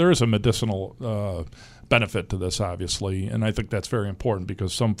 there is a medicinal benefit to this, obviously, and I think that's very important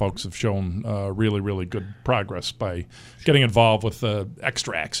because some folks have shown really, really good progress by getting involved with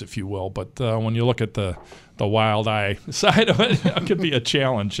extracts, if you will. But when you look at the wild eye side of it, it could be a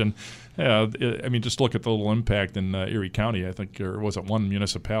challenge. And just look at the little impact in Erie County. I think, or was it one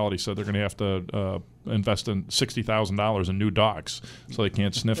municipality said they're going to have to invest in $60,000 in new dogs so they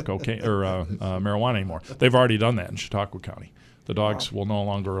can't sniff cocaine or marijuana anymore. They've already done that in Chautauqua County. The dogs will no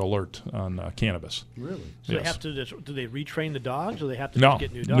longer alert on cannabis. Really? So they have to do they retrain the dogs, or they have to No,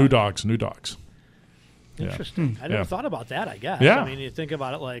 just get new dogs? New dogs. Interesting. Yeah. I never thought about that, I guess. Yeah. I mean, you think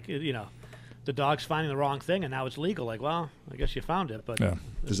about it like, the dog's finding the wrong thing, and now it's legal. Like, well, I guess you found it. But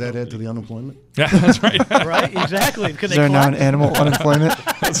does that add to the unemployment? Yeah, that's right. Right, exactly. Is there non-animal unemployment?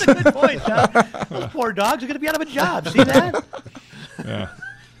 That's a good point, John. Those poor dogs are going to be out of a job. See that? Yeah.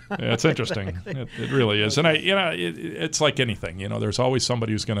 Yeah, it's interesting. It really is, and it's like anything. There's always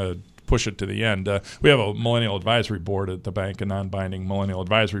somebody who's going to push it to the end. We have a millennial advisory board at the bank, a non-binding millennial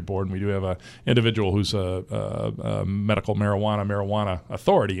advisory board, and we do have an individual who's a medical marijuana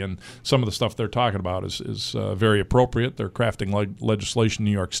authority, and some of the stuff they're talking about is very appropriate. They're crafting legislation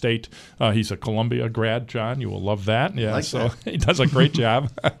in New York State. He's a Columbia grad, John. You will love that. Yeah, like so that. he does a great job,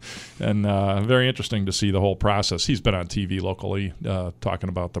 and very interesting to see the whole process. He's been on TV locally talking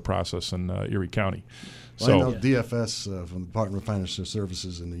about the process in Erie County. Well, I know DFS from the Department of Financial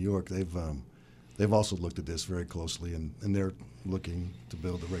Services in New York, they've also looked at this very closely, and they're looking to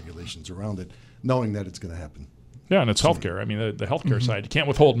build the regulations around it, knowing that it's going to happen. Yeah, and it's healthcare. I mean, the healthcare side, you can't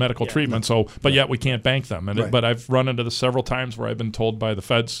withhold medical treatment, but yet we can't bank them. And but I've run into this several times where I've been told by the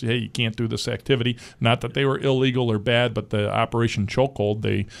feds, hey, you can't do this activity. Not that they were illegal or bad, but the Operation Chokehold,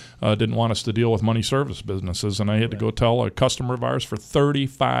 they didn't want us to deal with money service businesses. And I had to go tell a customer of ours for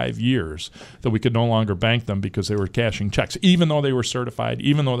 35 years that we could no longer bank them because they were cashing checks, even though they were certified,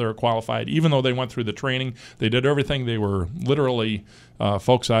 even though they were qualified, even though they went through the training. They did everything. They were literally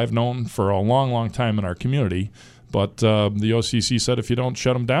folks I've known for a long, long time in our community. But the OCC said if you don't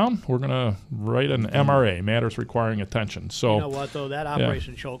shut them down, we're going to write an MRA, Matters Requiring Attention. So you know what, though? That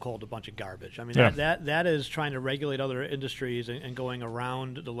Operation Chokehold, a bunch of garbage. I mean, that is trying to regulate other industries and going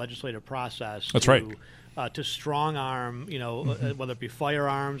around the legislative process. That's right. To strong arm, whether it be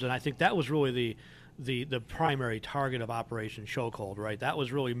firearms. And I think that was really the primary target of Operation Chokehold, right? That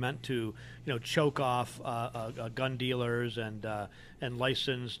was really meant to, choke off gun dealers and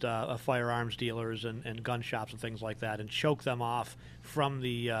licensed firearms dealers and gun shops and things like that, and choke them off from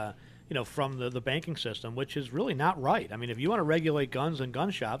the banking system, which is really not right. I mean, if you want to regulate guns and gun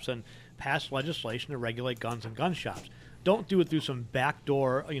shops, and pass legislation to regulate guns and gun shops. Don't do it through some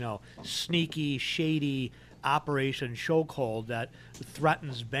backdoor, sneaky, shady Operation Chokehold that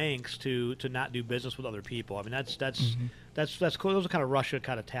threatens banks to not do business with other people. I mean, that's cool. Those are kind of Russia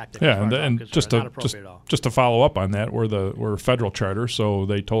kind of tactics. Yeah, and just to follow up on that, we're a federal charter, so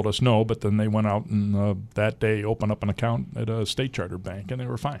they told us no, but then they went out and that day opened up an account at a state charter bank, and they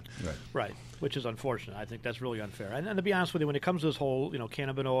were fine. Right. Which is unfortunate. I think that's really unfair. And to be honest with you, when it comes to this whole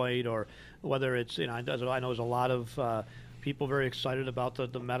cannabinoid, or whether it's I know there's a lot of people very excited about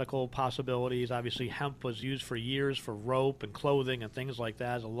the medical possibilities. Obviously, hemp was used for years for rope and clothing and things like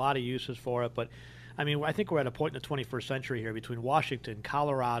that. There's a lot of uses for it. But, I mean, I think we're at a point in the 21st century here between Washington,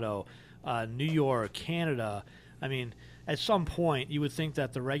 Colorado, New York, Canada. I mean, at some point, you would think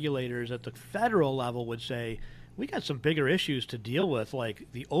that the regulators at the federal level would say, we got some bigger issues to deal with, like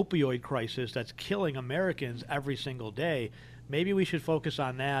the opioid crisis that's killing Americans every single day. Maybe we should focus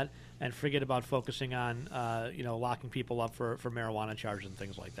on that and forget about focusing on, locking people up for marijuana charges and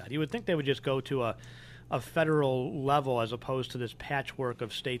things like that. You would think they would just go to a federal level as opposed to this patchwork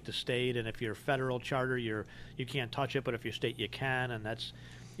of state to state. And if you're a federal charter, you can't touch it, but if you're state, you can. And that's,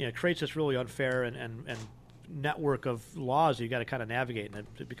 it creates this really unfair and network of laws you got to kind of navigate, and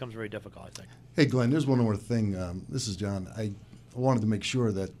it becomes very difficult, I think. Hey, Glenn, there's one more thing. This is John. I wanted to make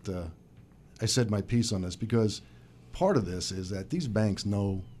sure that I said my piece on this, because part of this is that these banks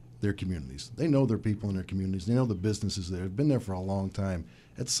know their communities. They know their people in their communities. They know the businesses there. They've been there for a long time.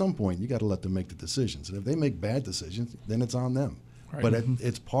 At some point, you got to let them make the decisions. And if they make bad decisions, then it's on them. Right. But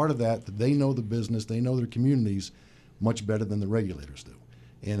it's part of that they know the business, they know their communities much better than the regulators do.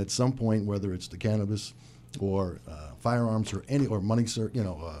 And at some point, whether it's the cannabis or firearms or money,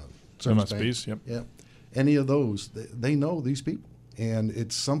 MSBs, any of those, they know these people, and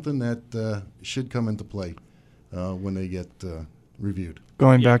it's something that should come into play when they get reviewed.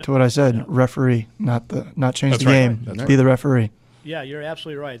 Going back to what I said, referee, not change the game. Be the referee. Yeah, you're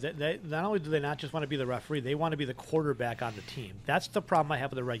absolutely right. They not only do they not just want to be the referee, they want to be the quarterback on the team. That's the problem I have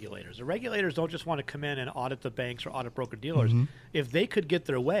with the regulators. The regulators don't just want to come in and audit the banks or audit broker-dealers. Mm-hmm. If they could get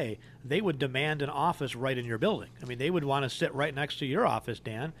their way, they would demand an office right in your building. I mean, they would want to sit right next to your office,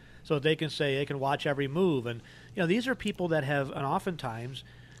 Dan, so they can watch every move. And, these are people that have, and oftentimes,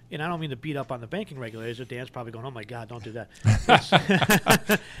 and I don't mean to beat up on the banking regulators. Dan's probably going, "Oh my God, don't do that."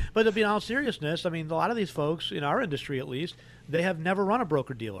 But to be in all seriousness, I mean, a lot of these folks in our industry, at least, they have never run a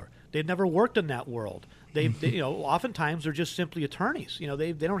broker dealer. They've never worked in that world. They oftentimes they're just simply attorneys.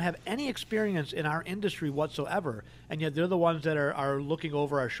 They don't have any experience in our industry whatsoever, and yet they're the ones that are looking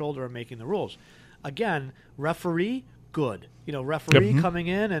over our shoulder and making the rules. Again, referee, good. Referee coming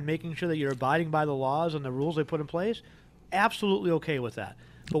in and making sure that you're abiding by the laws and the rules they put in place, absolutely okay with that.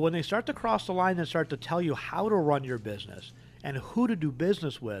 But when they start to cross the line and start to tell you how to run your business and who to do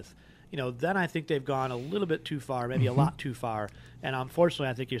business with, then I think they've gone a little bit too far, maybe a lot too far. And unfortunately,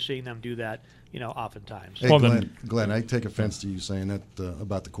 I think you're seeing them do that, oftentimes. Hey, Glenn, I take offense to you saying that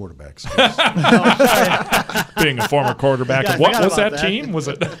about the quarterbacks. Being a former quarterback, Yeah, what was about that team? Was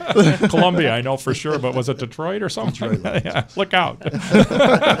it Columbia? I know for sure, but was it Detroit or something? Yeah, look out.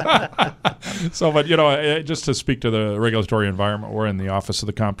 So, but just to speak to the regulatory environment we're in, the Office of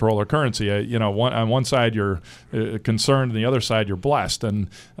the Comptroller of Currency, on one side you're concerned, and the other side you're blessed, and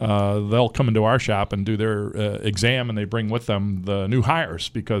they'll come into our shop and do their exam, and they bring with them the new hires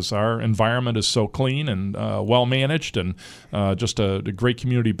because our environment is so clean and well managed, and just a great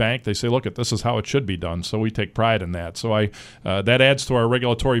community bank. They say, look, this is how it should be done. So we take pride in that. So that adds to our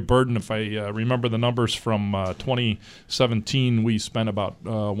regulatory burden. If I remember the numbers from 2017, we spent about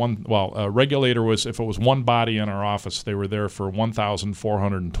regulator was, if it was one body in our office, they were there for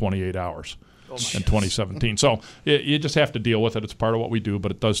 1,428 hours. In 2017. So you just have to deal with it. It's part of what we do,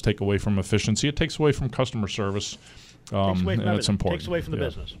 but it does take away from efficiency. It takes away from customer service. Takes away from and it's important. Takes away from the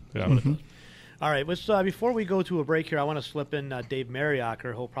business. Yeah. All right, let's, before we go to a break here, I want to slip in Dave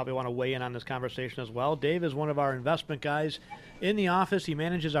Mariacker, who'll probably want to weigh in on this conversation as well. Dave is one of our investment guys in the office. He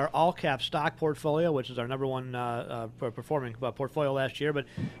manages our all-cap stock portfolio, which is our number one performing portfolio last year. But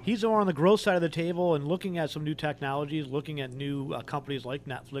he's more on the growth side of the table and looking at some new technologies, looking at new companies like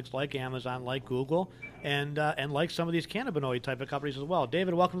Netflix, like Amazon, like Google, and like some of these cannabinoid type of companies as well.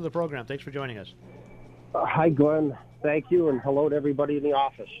 David, welcome to the program. Thanks for joining us. Hi, Glenn. Thank you, and hello to everybody in the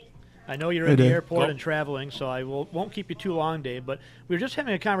office. I know you're in the airport and traveling, so I won't keep you too long, Dave. But we were just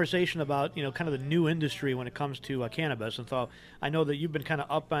having a conversation about kind of the new industry when it comes to cannabis, and so I know that you've been kind of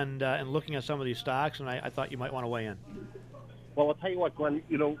up and looking at some of these stocks, and I thought you might want to weigh in. Well, I'll tell you what, Glenn.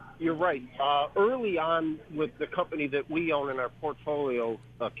 You're right. Early on, with the company that we own in our portfolio,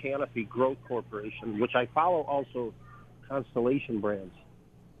 Canopy Growth Corporation, which I follow, also Constellation Brands.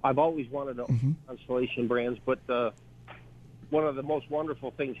 I've always wanted to own Constellation Brands, but one of the most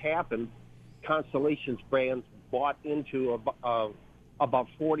wonderful things happened. Constellation Brands bought into about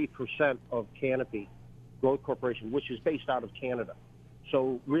 40% of Canopy Growth Corporation, which is based out of Canada.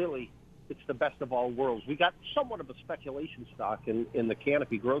 So really, it's the best of all worlds. We got somewhat of a speculation stock in the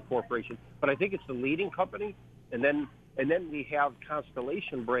Canopy Growth Corporation, but I think it's the leading company. And then we have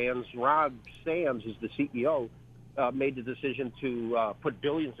Constellation Brands. Rob Sands is the CEO. Made the decision to put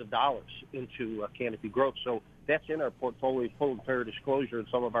billions of dollars into Canopy Growth. So that's in our portfolio, full and fair disclosure, and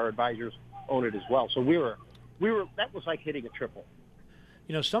some of our advisors own it as well. So we were that was like hitting a triple.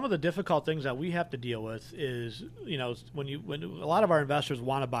 Some of the difficult things that we have to deal with is, when a lot of our investors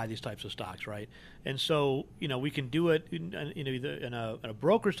want to buy these types of stocks, right? And so, we can do it either in a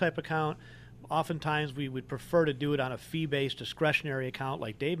broker's type account. Oftentimes, we would prefer to do it on a fee-based discretionary account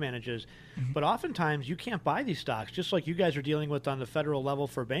like Dave manages. But oftentimes, you can't buy these stocks, just like you guys are dealing with on the federal level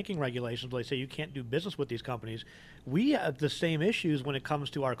for banking regulations. They say you can't do business with these companies. We have the same issues when it comes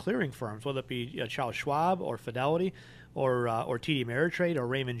to our clearing firms, whether it be Charles Schwab or Fidelity or TD Ameritrade or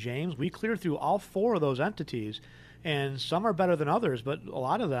Raymond James. We clear through all four of those entities, and some are better than others, but a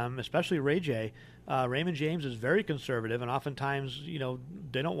lot of them, especially Raymond James is very conservative, and oftentimes,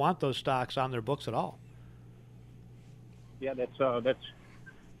 they don't want those stocks on their books at all. Yeah, that's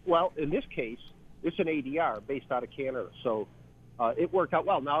well, in this case, it's an ADR based out of Canada, so it worked out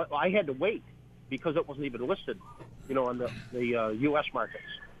well. Now, I had to wait because it wasn't even listed, on the U.S. markets.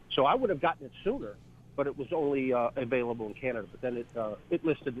 So I would have gotten it sooner, but it was only available in Canada. But then it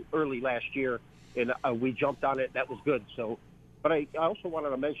listed early last year, and we jumped on it. That was good. So, but I also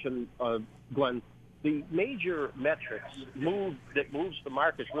wanted to mention, Glenn, the major metrics that moves the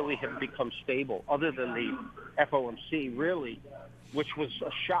markets really have become stable, other than the FOMC, really, which was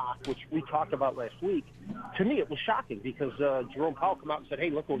a shock, which we talked about last week. To me, it was shocking because Jerome Powell came out and said, hey,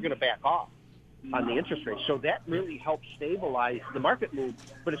 look, we're going to back off on the interest rate. So that really helped stabilize the market move,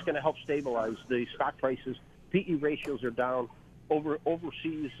 but it's going to help stabilize the stock prices. PE ratios are down.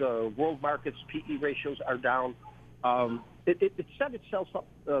 Overseas world markets, PE ratios are down. It set itself up,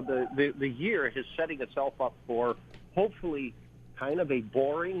 the year is setting itself up for hopefully kind of a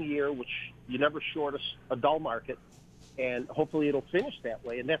boring year, which you never short a dull market. and hopefully it'll finish that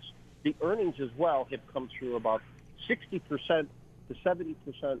way. And that's the earnings as well have come through about 60% to 70%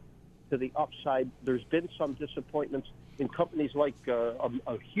 to the upside. There's been some disappointments in companies like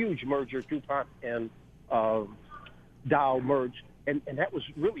a huge merger, DuPont and Dow merged, and that was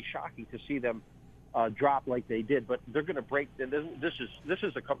really shocking to see them drop like they did. But they're going to break. This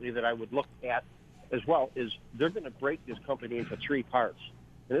is a company that I would look at as well. Is they're going to break this company into three parts,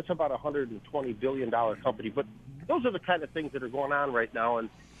 and it's about a $120 billion company. But those are the kind of things that are going on right now, and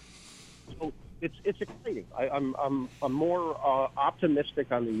so it's exciting. I'm more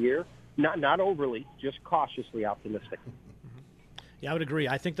optimistic on the year, not overly, just cautiously optimistic. Yeah, I would agree.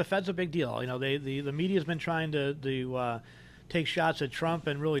 I think the Fed's a big deal. You know, the media's been trying to take shots at Trump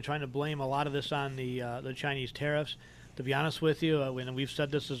and really trying to blame a lot of this on the Chinese tariffs. To be honest with you, when we've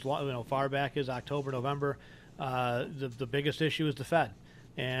said this as far back as October, November, the biggest issue is the Fed.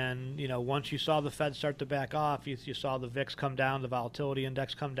 And once you saw the Fed start to back off, you saw the VIX come down, the volatility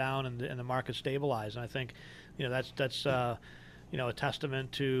index come down, and the market stabilize. And I think that's a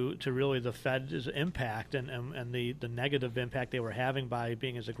testament to really the Fed's impact and the negative impact they were having by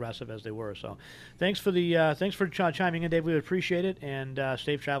being as aggressive as they were. So thanks for chiming in, Dave. We would appreciate it, and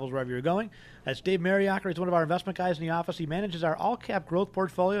safe travels wherever you're going. That's Dave Mariacker. He's one of our investment guys in the office. He manages our all-cap growth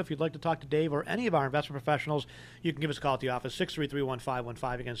portfolio. If you'd like to talk to Dave or any of our investment professionals, you can give us a call at the office,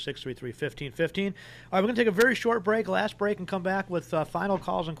 633-1515, again, 633-1515. All right, we're going to take a very short break, last break, and come back with final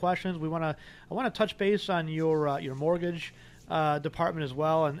calls and questions. I want to touch base on your mortgage department as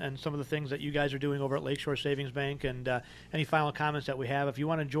well, and some of the things that you guys are doing over at Lakeshore Savings Bank, and any final comments that we have. If you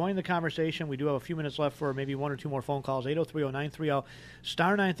want to join the conversation, we do have a few minutes left for maybe one or two more phone calls. 803-0930.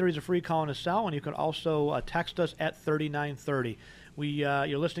 Star 930 is a free call and a cell, and you can also text us at 3930.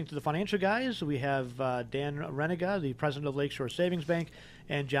 You're listening to the Financial Guys. We have Dan Reniga, the president of Lakeshore Savings Bank,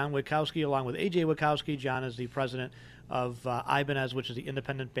 and John Witkowski, along with A.J. Witkowski. John is the president of Ibanez, which is the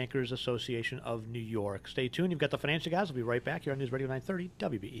Independent Bankers Association of New York. Stay tuned. You've got the Financial Guys. We'll be right back here on News Radio 930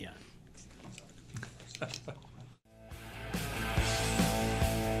 WBEN.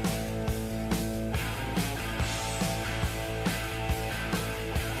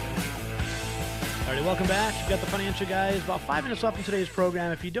 All right, welcome back. You've got the Financial Guys. About 5 minutes left in today's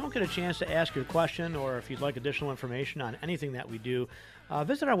program. If you don't get a chance to ask your question, or if you'd like additional information on anything that we do,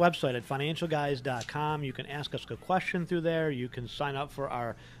 visit our website at financialguys.com. You can ask us a question through there. You can sign up for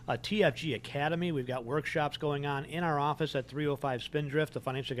our TFG Academy. We've got workshops going on in our office at 305 Spindrift, the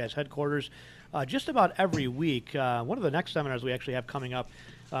Financial Guys headquarters, just about every week. One of the next seminars we actually have coming up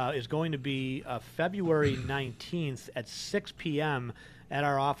is going to be February 19th at 6 p.m. at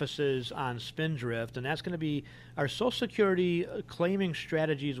our offices on Spindrift, and that's going to be our Social Security Claiming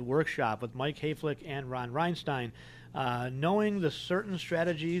Strategies workshop with Mike Hayflick and Ron Reinstein. Knowing the certain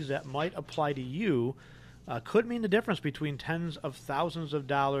strategies that might apply to you could mean the difference between tens of thousands of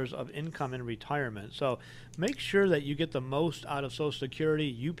dollars of income in retirement. So make sure that you get the most out of Social Security.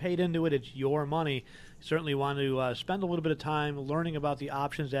 You paid into it. It's your money. You certainly want to spend a little bit of time learning about the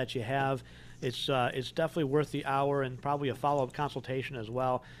options that you have. It's definitely worth the hour and probably a follow-up consultation as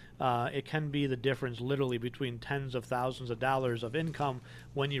well. It can be the difference literally between tens of thousands of dollars of income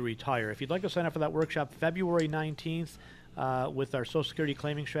when you retire. If you'd like to sign up for that workshop, February 19th with our Social Security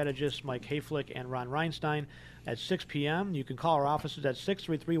Claiming Strategists, Mike Hayflick and Ron Reinstein at 6 p.m. You can call our offices at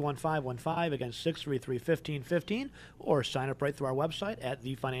 633-1515, again, 633-1515, or sign up right through our website at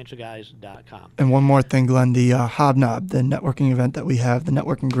thefinancialguys.com. And one more thing, Glenn, the Hobnob, the networking event that we have, the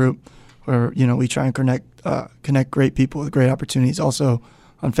networking group, where we try and connect great people with great opportunities. Also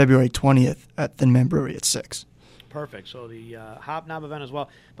on February 20th at Thin Man Brewery at 6. Perfect. So the Hobnob event as well.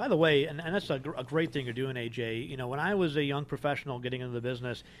 By the way, and that's a great thing you're doing, AJ. When I was a young professional getting into the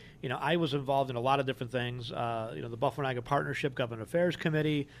business, I was involved in a lot of different things. The Buffalo Niagara Partnership Government Affairs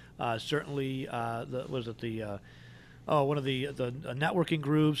Committee, certainly one of the networking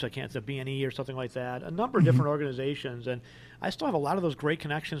groups, the B&E or something like that, a number of different organizations. And I still have a lot of those great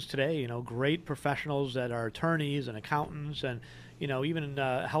connections today, great professionals that are attorneys and accountants and, even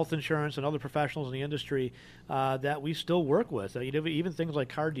health insurance and other professionals in the industry that we still work with, even things like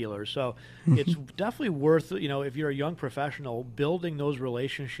car dealers. So it's definitely worth, if you're a young professional, building those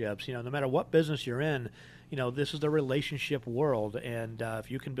relationships, no matter what business you're in. This is the relationship world, and if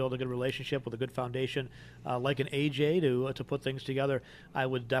you can build a good relationship with a good foundation like an AJ to put things together, I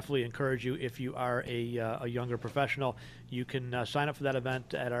would definitely encourage you, if you are a younger professional, you can sign up for that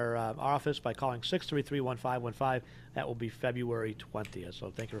event at our office by calling 633-1515. That will be February 20th. So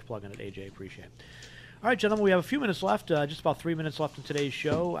thank you for plugging it, AJ. Appreciate it. All right, gentlemen, we have a few minutes left, just about 3 minutes left in today's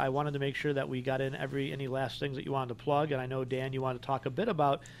show. I wanted to make sure that we got in any last things that you wanted to plug, and I know, Dan, you wanted to talk a bit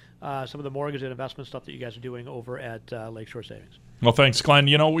about some of the mortgage and investment stuff that you guys are doing over at Lakeshore Savings. Well, thanks, Glenn.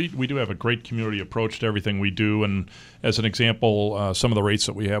 We do have a great community approach to everything we do, and as an example, some of the rates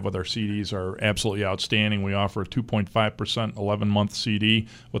that we have with our CDs are absolutely outstanding. We offer a 2.5% 11-month CD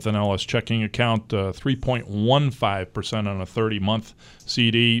with an LS checking account, 3.15% on a 30-month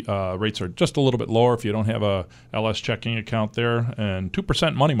CD. Rates are just a little bit lower if you don't have a LS checking account there, and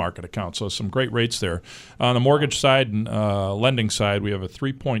 2% money market account, so some great rates there. On the mortgage side and lending side, we have a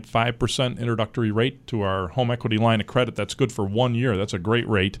 3.5% introductory rate to our home equity line of credit. That's good for 1 year. That's a great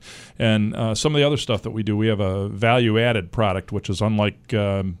rate. And some of the other stuff that we do, we have a value-added product, which is unlike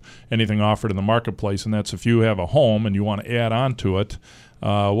anything offered in the marketplace, and that's if you have a home and you want to add on to it,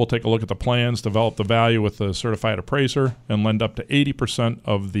 we'll take a look at the plans, develop the value with a certified appraiser, and lend up to 80%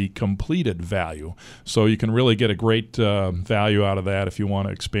 of the completed value. So you can really get a great value out of that if you want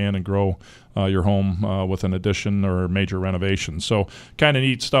to expand and grow your home with an addition or major renovation. So kind of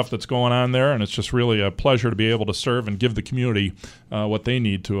neat stuff that's going on there, and it's just really a pleasure to be able to serve and give the community what they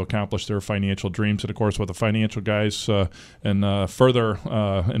need to accomplish their financial dreams. And, of course, with the financial guys and further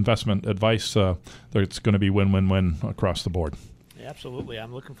investment advice, it's going to be win-win-win across the board. Absolutely.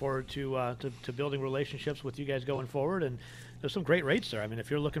 I'm looking forward to building relationships with you guys going forward, and there's some great rates there. I mean,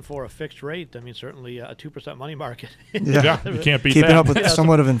 if you're looking for a fixed rate, I mean, certainly a 2% money market. Yeah, you can't beat Keeping that. up with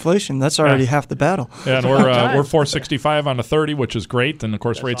somewhat of inflation, that's already half the battle. Yeah, and we're 465 on the 30, which is great, and of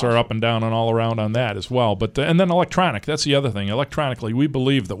course rates are up and down and all around on that as well. But and then electronic, that's the other thing. Electronically, we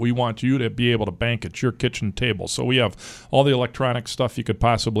believe that we want you to be able to bank at your kitchen table. So we have all the electronic stuff you could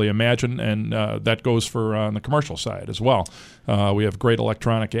possibly imagine, and that goes for on the commercial side as well. We have great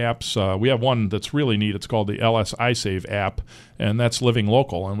electronic apps. We have one that's really neat. It's called the LS iSave app, and that's living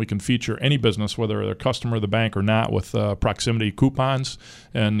local. And we can feature any business, whether they're a customer of the bank or not, with proximity coupons.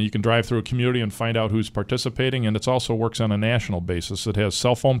 And you can drive through a community and find out who's participating. And it also works on a national basis. It has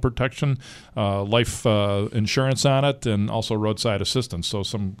cell phone protection, life insurance on it, and also roadside assistance. So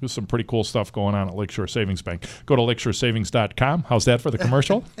some pretty cool stuff going on at Lakeshore Savings Bank. Go to lakeshoresavings.com. How's that for the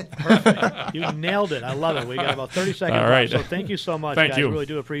commercial? Perfect. You nailed it. I love it. We got about 30 seconds All right. left. So thank you so much, Thank guys. you. Really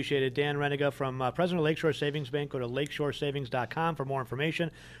do appreciate it. Dan Reniga from President of Lakeshore Savings Bank. Go to lakeshoresavings.com for more information.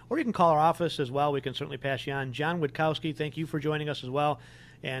 Or you can call our office as well. We can certainly pass you on. John Witkowski, thank you for joining us as well.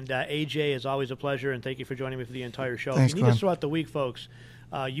 And AJ, is always a pleasure, and thank you for joining me for the entire show. Thanks, if you need Glenn. us throughout the week, folks,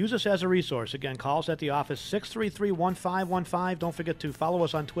 use us as a resource. Again, call us at the office, 633-1515. Don't forget to follow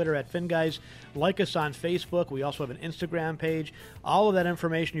us on Twitter at FinGuys. Like us on Facebook. We also have an Instagram page. All of that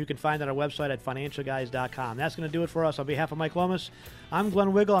information you can find on our website at financialguys.com. That's going to do it for us. On behalf of Mike Lomas, I'm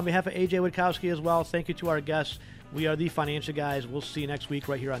Glenn Wiggle. On behalf of AJ Witkowski as well, thank you to our guests. We are the Financial Guys. We'll see you next week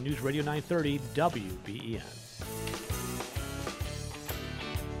right here on News Radio 930 WBEN.